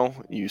in the snow,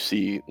 you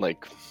see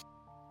like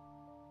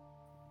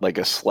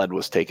a sled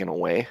was taken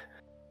away,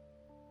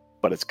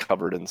 but it's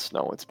covered in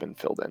snow. It's been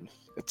filled in.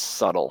 It's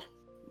subtle,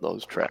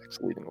 those tracks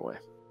leading away.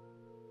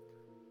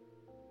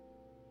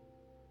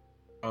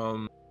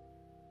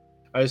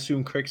 I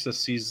assume Crixus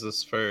sees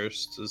this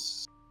first.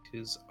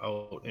 Is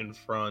out in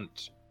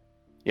front.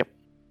 Yep.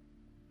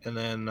 And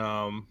then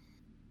I'm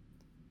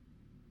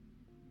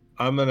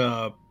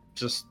gonna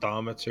just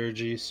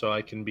thaumaturgy so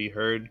I can be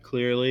heard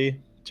clearly.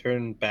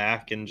 Turn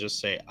back and just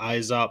say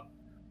eyes up.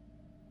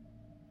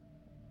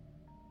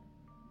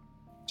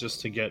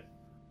 Just to get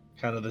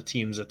kind of the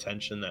team's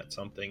attention that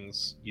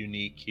something's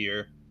unique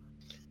here.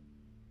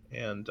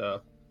 And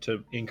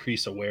to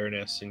increase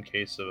awareness in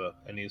case of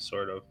any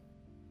sort of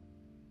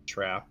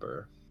trap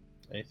or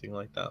anything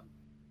like that.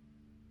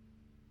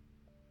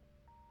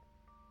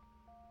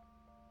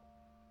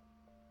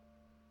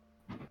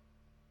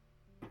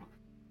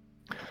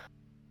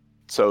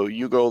 So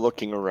you go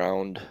looking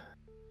around.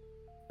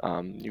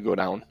 You go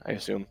down, I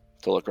assume,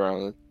 to look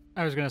around.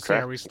 I was going to say,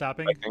 are we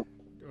stopping?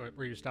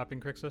 Were you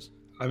stopping, Crixus?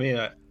 I mean,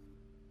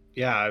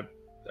 I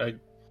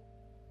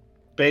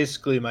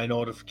basically my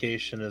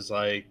notification is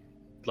like,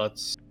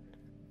 let's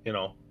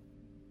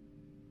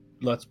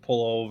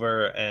pull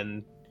over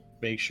and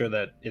make sure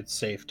that it's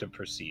safe to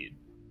proceed.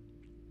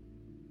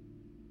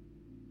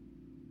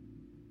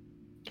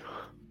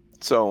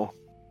 So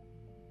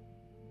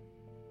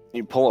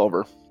you pull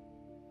over.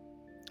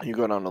 You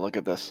go down to look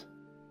at this.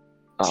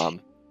 I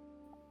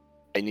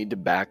need to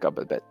back up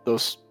a bit.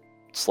 Those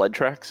sled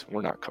tracks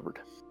were not covered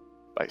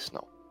by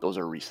snow. Those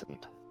are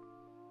recent.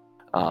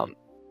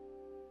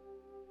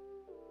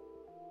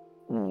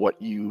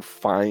 What you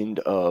find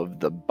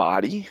of the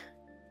body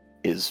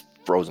is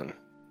frozen.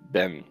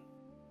 Been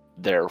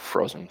there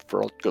frozen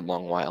for a good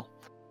long while.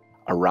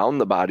 Around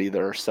the body,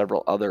 there are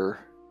several other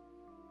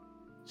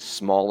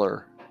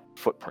smaller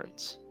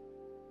footprints.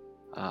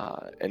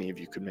 Any of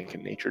you could make a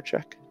nature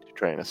check to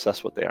try and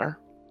assess what they are.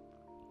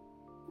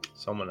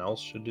 Someone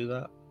else should do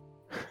that.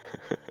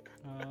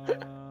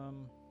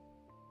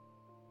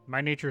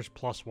 My nature's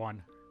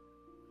 +1.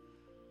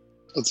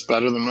 That's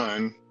better than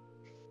mine.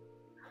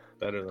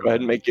 Better than Go ahead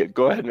and mine.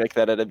 go ahead and make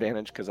that at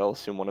advantage because I'll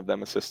assume one of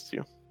them assists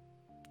you.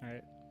 All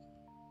right.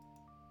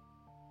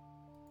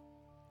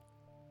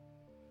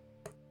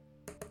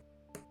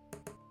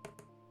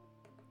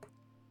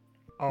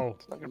 Oh,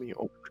 It's not gonna be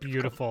open.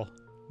 beautiful.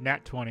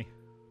 Nat 20.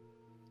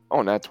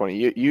 Oh, nat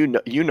 20. You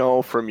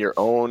know from your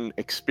own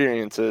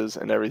experiences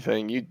and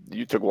everything.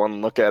 You took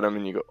one look at them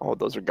and you go, oh,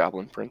 those are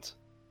goblin prints.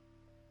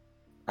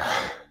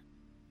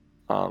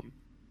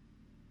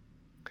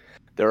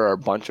 There are a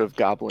bunch of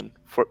goblin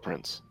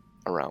footprints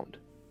around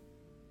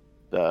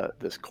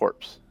this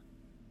corpse,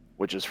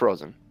 which is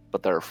frozen,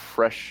 but there are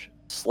fresh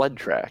sled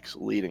tracks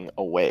leading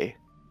away.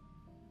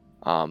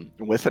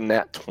 With a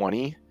nat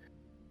 20,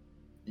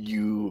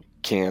 you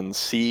can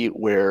see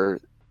where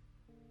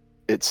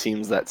it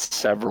seems that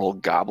several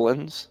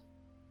goblins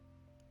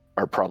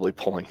are probably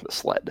pulling the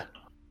sled.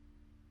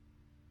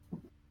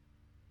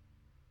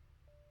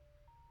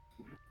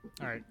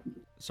 All right.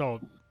 So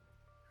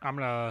I'm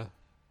going to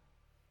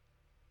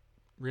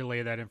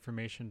relay that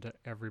information to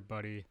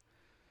everybody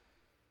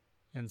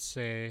and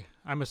say,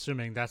 I'm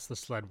assuming that's the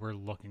sled we're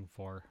looking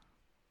for.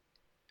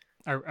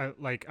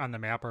 Like on the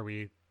map,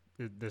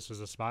 this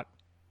is a spot?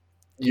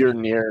 You're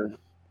near,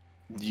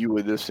 you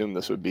would assume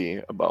this would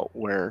be about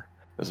where,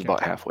 this is Okay.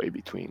 about halfway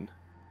between.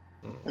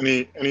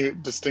 Any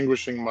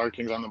distinguishing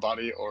markings on the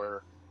body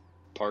or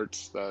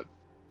parts that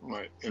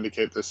might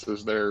indicate this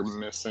is their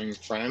missing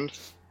friend?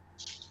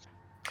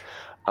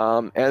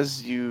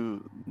 As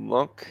you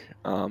look,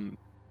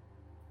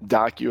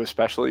 Doc, you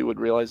especially would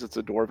realize it's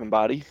a dwarven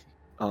body.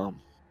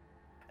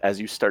 As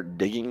you start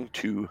digging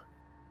to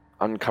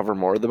uncover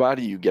more of the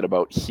body, you get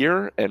about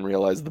here and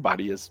realize the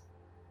body is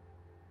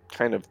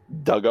kind of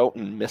dug out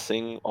and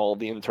missing all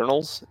the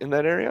internals in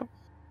that area.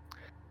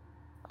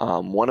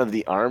 One of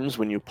the arms,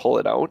 when you pull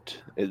it out,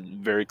 is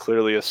very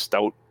clearly a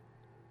stout,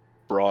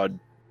 broad,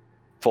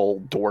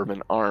 full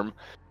dwarven arm.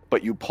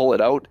 But you pull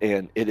it out,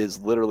 and it is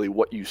literally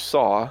what you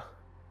saw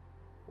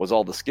was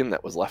all the skin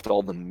that was left,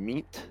 all the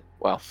meat.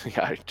 Well,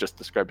 yeah, I just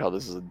described how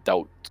this is a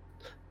doubt.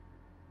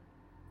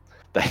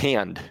 The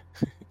hand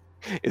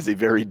is a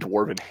very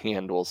dwarven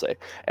hand, we'll say.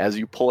 As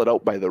you pull it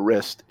out by the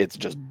wrist, it's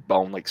just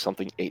bone, like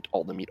something ate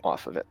all the meat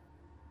off of it.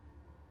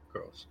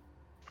 Gross.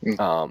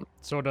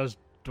 So does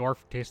dwarf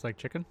taste like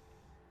chicken?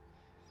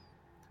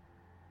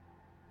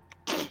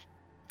 I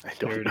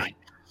don't know.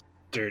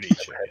 Dirty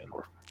chicken.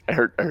 I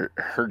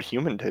heard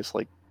human tastes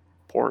like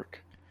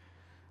pork.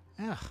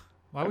 Yeah.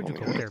 Why would you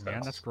go there,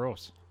 man? That's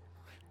gross.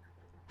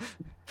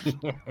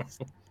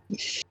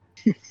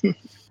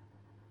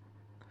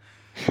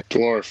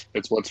 Dwarf,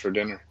 it's what's for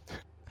dinner.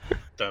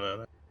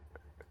 Dun-dun-dun.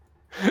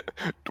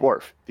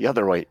 Dwarf, the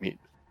other white meat.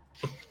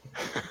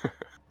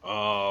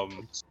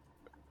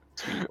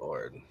 Sweet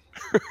Lord.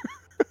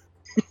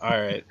 All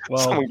right. Well,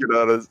 Someone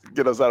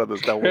get us out of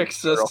this downward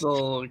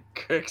spiral.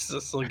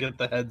 Crixus will get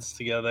the heads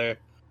together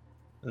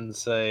and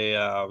say,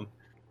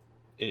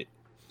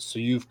 so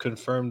you've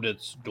confirmed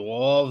it's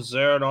dwarves,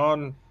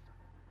 Zeradon?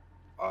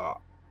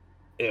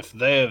 If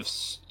they have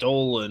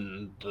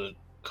stolen the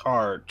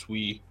cart,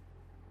 we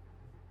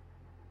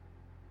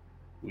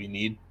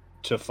need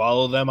to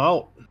follow them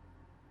out.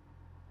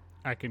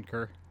 I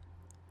concur.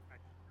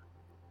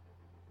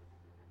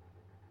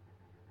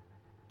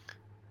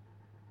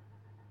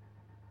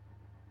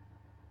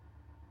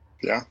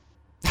 Yeah.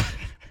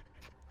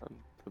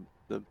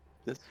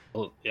 This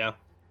Well, yeah.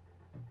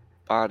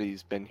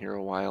 body's been here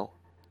a while.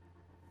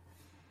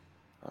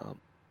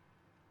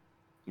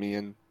 Me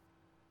and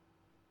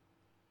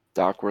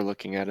Doc were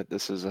looking at it.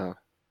 This was a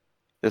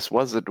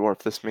dwarf.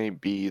 This may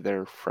be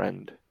their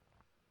friend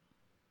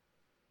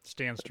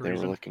Stands that to they were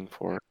reason. looking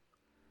for.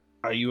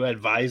 Are you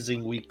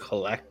advising we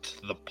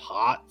collect the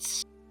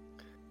pots?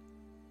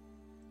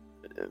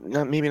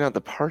 Maybe not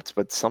the parts,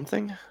 but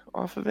something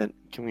off of it.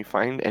 Can we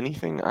find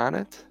anything on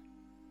it?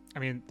 I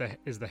mean,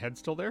 is the head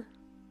still there?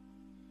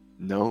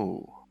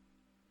 No.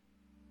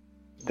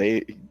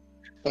 That's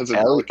a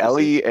delicacy.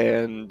 Ellie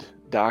and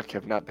Doc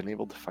have not been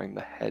able to find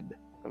the head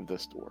of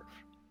this dwarf.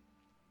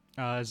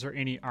 Is there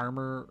any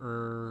armor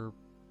or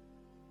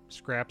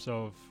scraps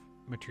of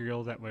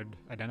material that would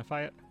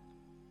identify it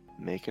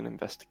Make an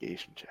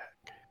investigation check.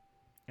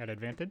 at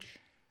advantage?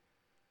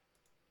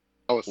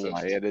 I'll assist.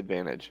 Why at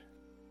advantage?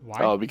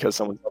 Why? Oh, because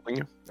someone's helping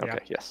you? Yeah.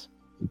 Okay, yes.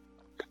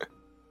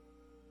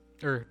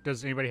 Or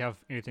does anybody have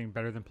anything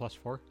better than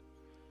 +4?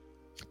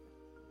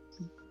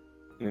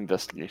 An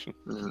investigation.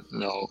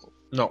 No.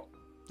 No.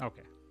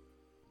 Okay.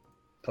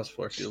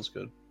 +4 feels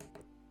good.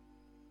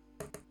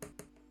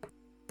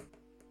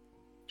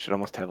 Should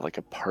almost have like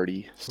a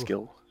party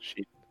skill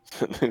sheet.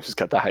 Who's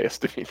got the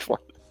highest of each one?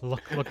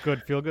 Look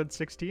good, feel good,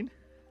 16?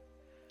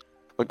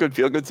 Look good,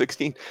 feel good,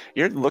 16.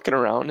 You're looking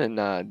around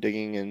and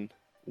digging in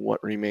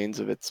what remains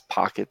of its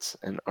pockets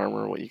and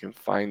armor, what you can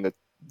find. That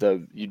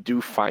you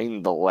do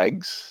find the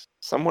legs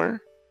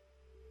somewhere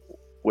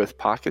with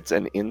pockets,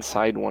 and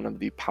inside one of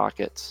the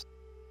pockets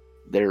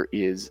there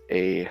is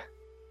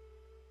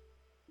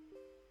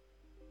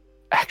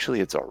actually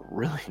it's a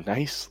really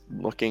nice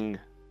looking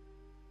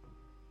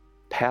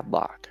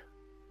padlock.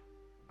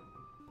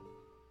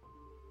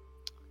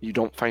 You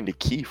don't find a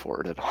key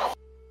for it at all,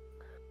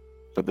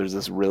 but there's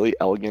this really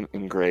elegant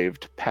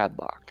engraved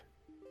padlock.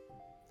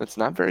 It's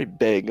not very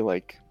big,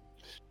 like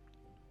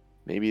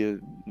maybe a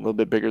little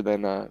bit bigger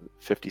than a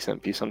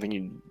 50-cent piece, something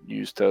you'd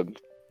use to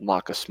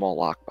lock a small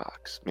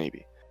lockbox,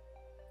 maybe.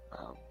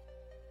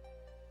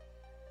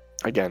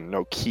 Again,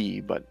 no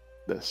key, but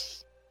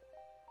it's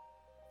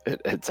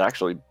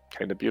actually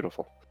kind of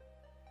beautiful.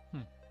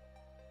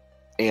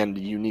 And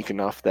unique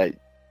enough that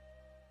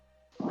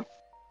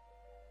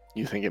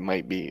you think it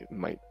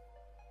might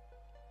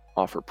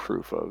offer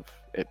proof of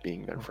it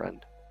being their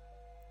friend.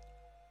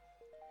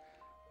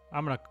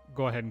 I'm going to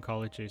go ahead and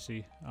call it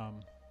JC.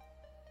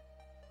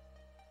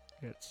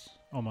 It's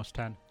almost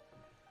 10.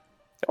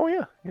 Oh,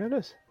 yeah, it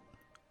is.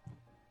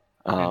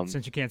 And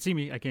since you can't see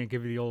me, I can't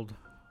give you the old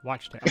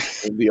watch tab.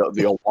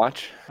 the old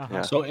watch? Uh-huh.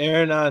 Yeah. So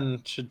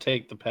Aaron should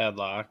take the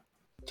padlock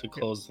to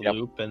close the Yep.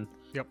 loop, and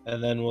Yep.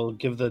 and then we'll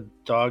give the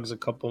dogs a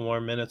couple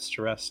more minutes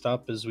to rest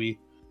up as we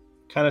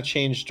kind of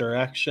change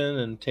direction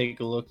and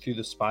take a look through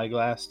the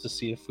spyglass to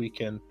see if we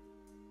can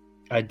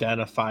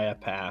identify a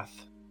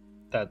path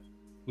that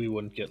we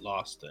wouldn't get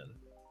lost in.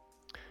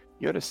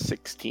 You had a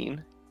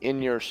 16.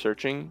 In your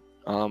searching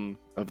of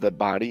the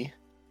body,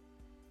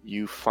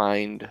 you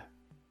find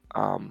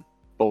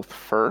both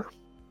fur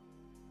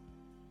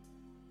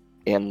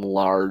and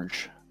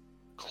large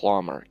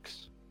claw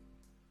marks.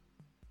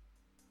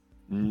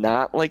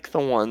 Not like the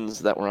ones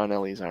that were on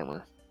Ellie's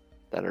armor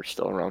that are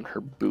still around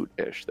her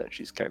boot-ish, that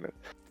she's kind of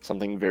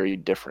something very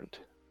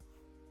different.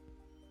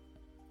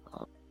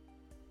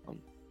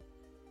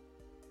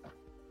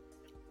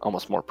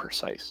 Almost more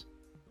precise.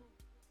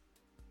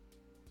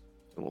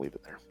 And we'll leave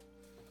it there.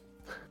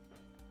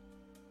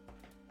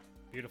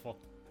 Beautiful.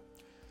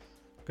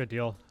 Good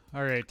deal.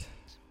 All right.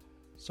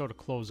 So to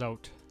close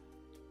out,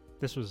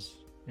 this was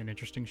an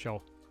interesting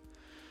show.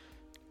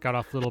 Got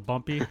off a little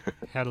bumpy,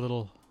 had a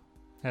little,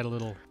 I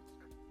don't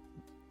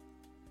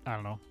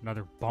know,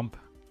 another bump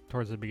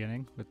towards the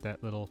beginning with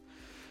that little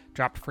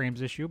dropped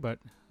frames issue, but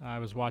I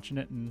was watching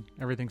it and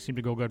everything seemed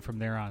to go good from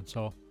there on.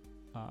 So,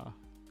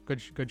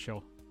 good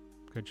show.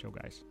 Good show,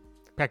 guys.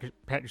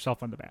 Pat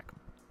yourself on the back.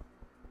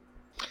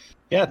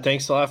 Yeah,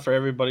 thanks a lot for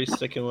everybody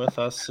sticking with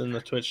us in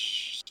the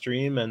Twitch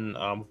stream, and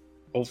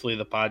hopefully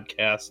the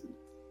podcast.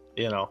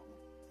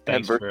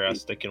 Thanks for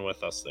sticking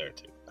with us there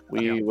too.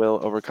 We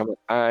will overcome it.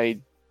 I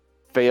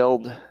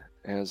failed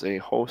as a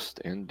host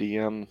and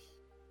DM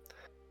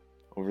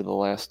over the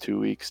last 2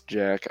 weeks,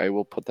 Jack. I'm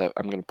going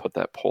to put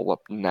that poll up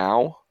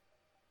now.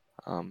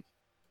 In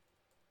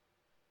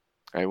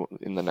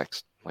the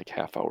next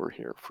half hour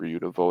here for you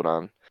to vote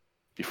on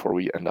before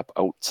we end up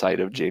outside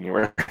of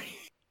January.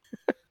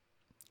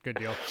 Good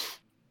deal.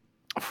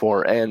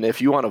 And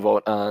if you want to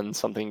vote on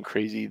something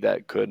crazy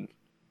that could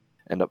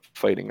end up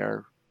fighting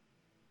our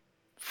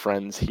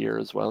friends here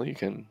as well, you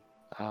can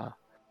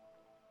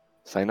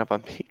sign up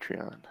on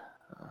Patreon.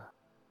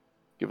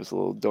 Give us a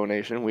little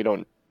donation. We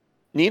don't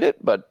need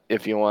it, but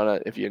if you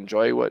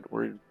enjoy what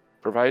we're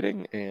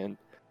providing and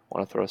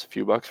want to throw us a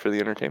few bucks for the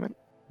entertainment,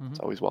 it's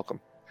always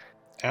welcome.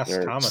 Ask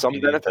There are Tom if some he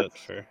needs benefits it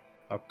for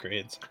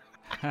upgrades.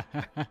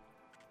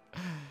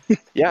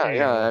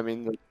 Yeah. I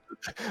mean,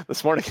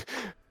 this morning,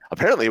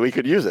 apparently we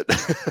could use it.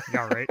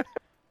 Yeah, right.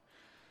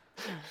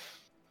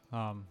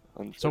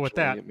 So with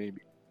that,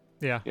 maybe.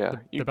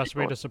 The best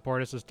way to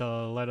support us is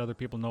to let other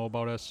people know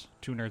about us.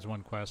 Two Nerds,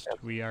 One Quest.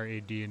 Yep. We are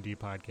a D&D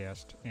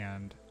podcast,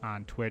 and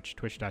on Twitch,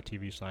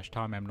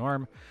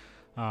 twitch.tv/TomMNorm.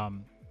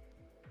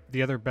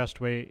 The other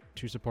best way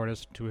to support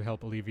us to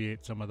help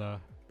alleviate some of the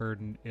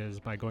burden is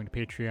by going to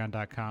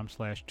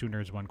patreon.com/Two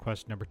Nerds, One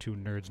Quest, number 2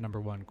 Nerds, number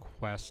 1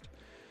 Quest.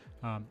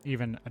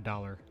 Even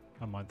 $1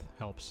 a month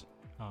helps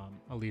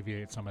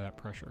alleviate some of that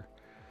pressure.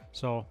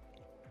 So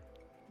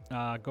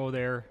go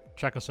there,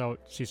 check us out,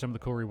 see some of the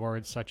cool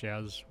rewards, such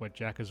as what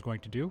Jack is going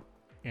to do,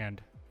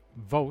 and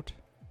vote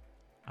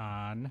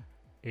on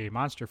a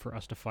monster for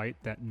us to fight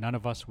that none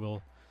of us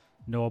will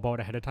know about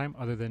ahead of time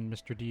other than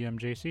Mr.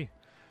 DMJC.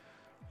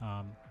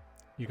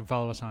 You can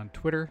follow us on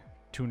Twitter,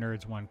 2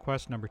 Nerds, 1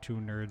 Quest, number 2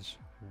 Nerds,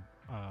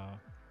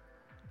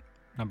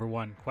 number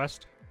 1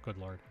 Quest. Good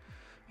Lord.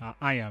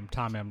 I am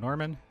Tom M.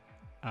 Norman.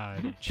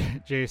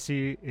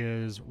 JC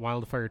is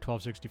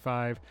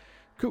Wildfire1265.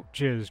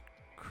 Cooch is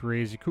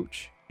Crazy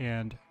Cooch.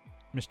 And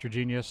Mr.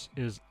 Genius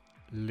is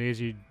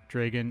Lazy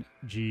Dragon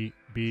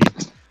GB.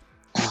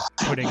 He's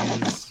putting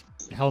his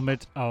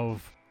helmet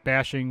of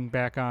bashing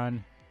back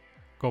on.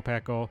 Go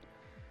Pack Go.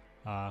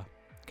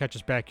 Catch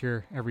us back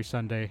here every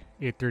Sunday,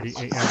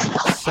 8:30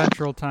 a.m.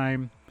 Central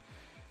Time.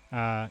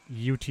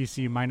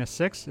 UTC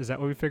 -6. Is that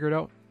what we figured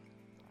out?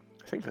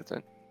 I think that's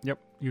it. Yep.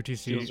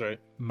 UTC Feels right.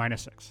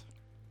 -6.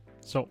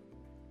 So,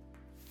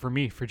 for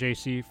me, for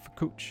JC, for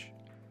Cooch,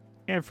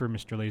 and for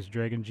Mr. Lazy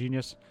Dragon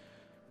Genius,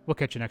 We'll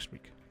catch you next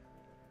week.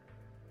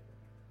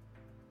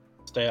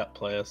 Stay up,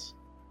 players.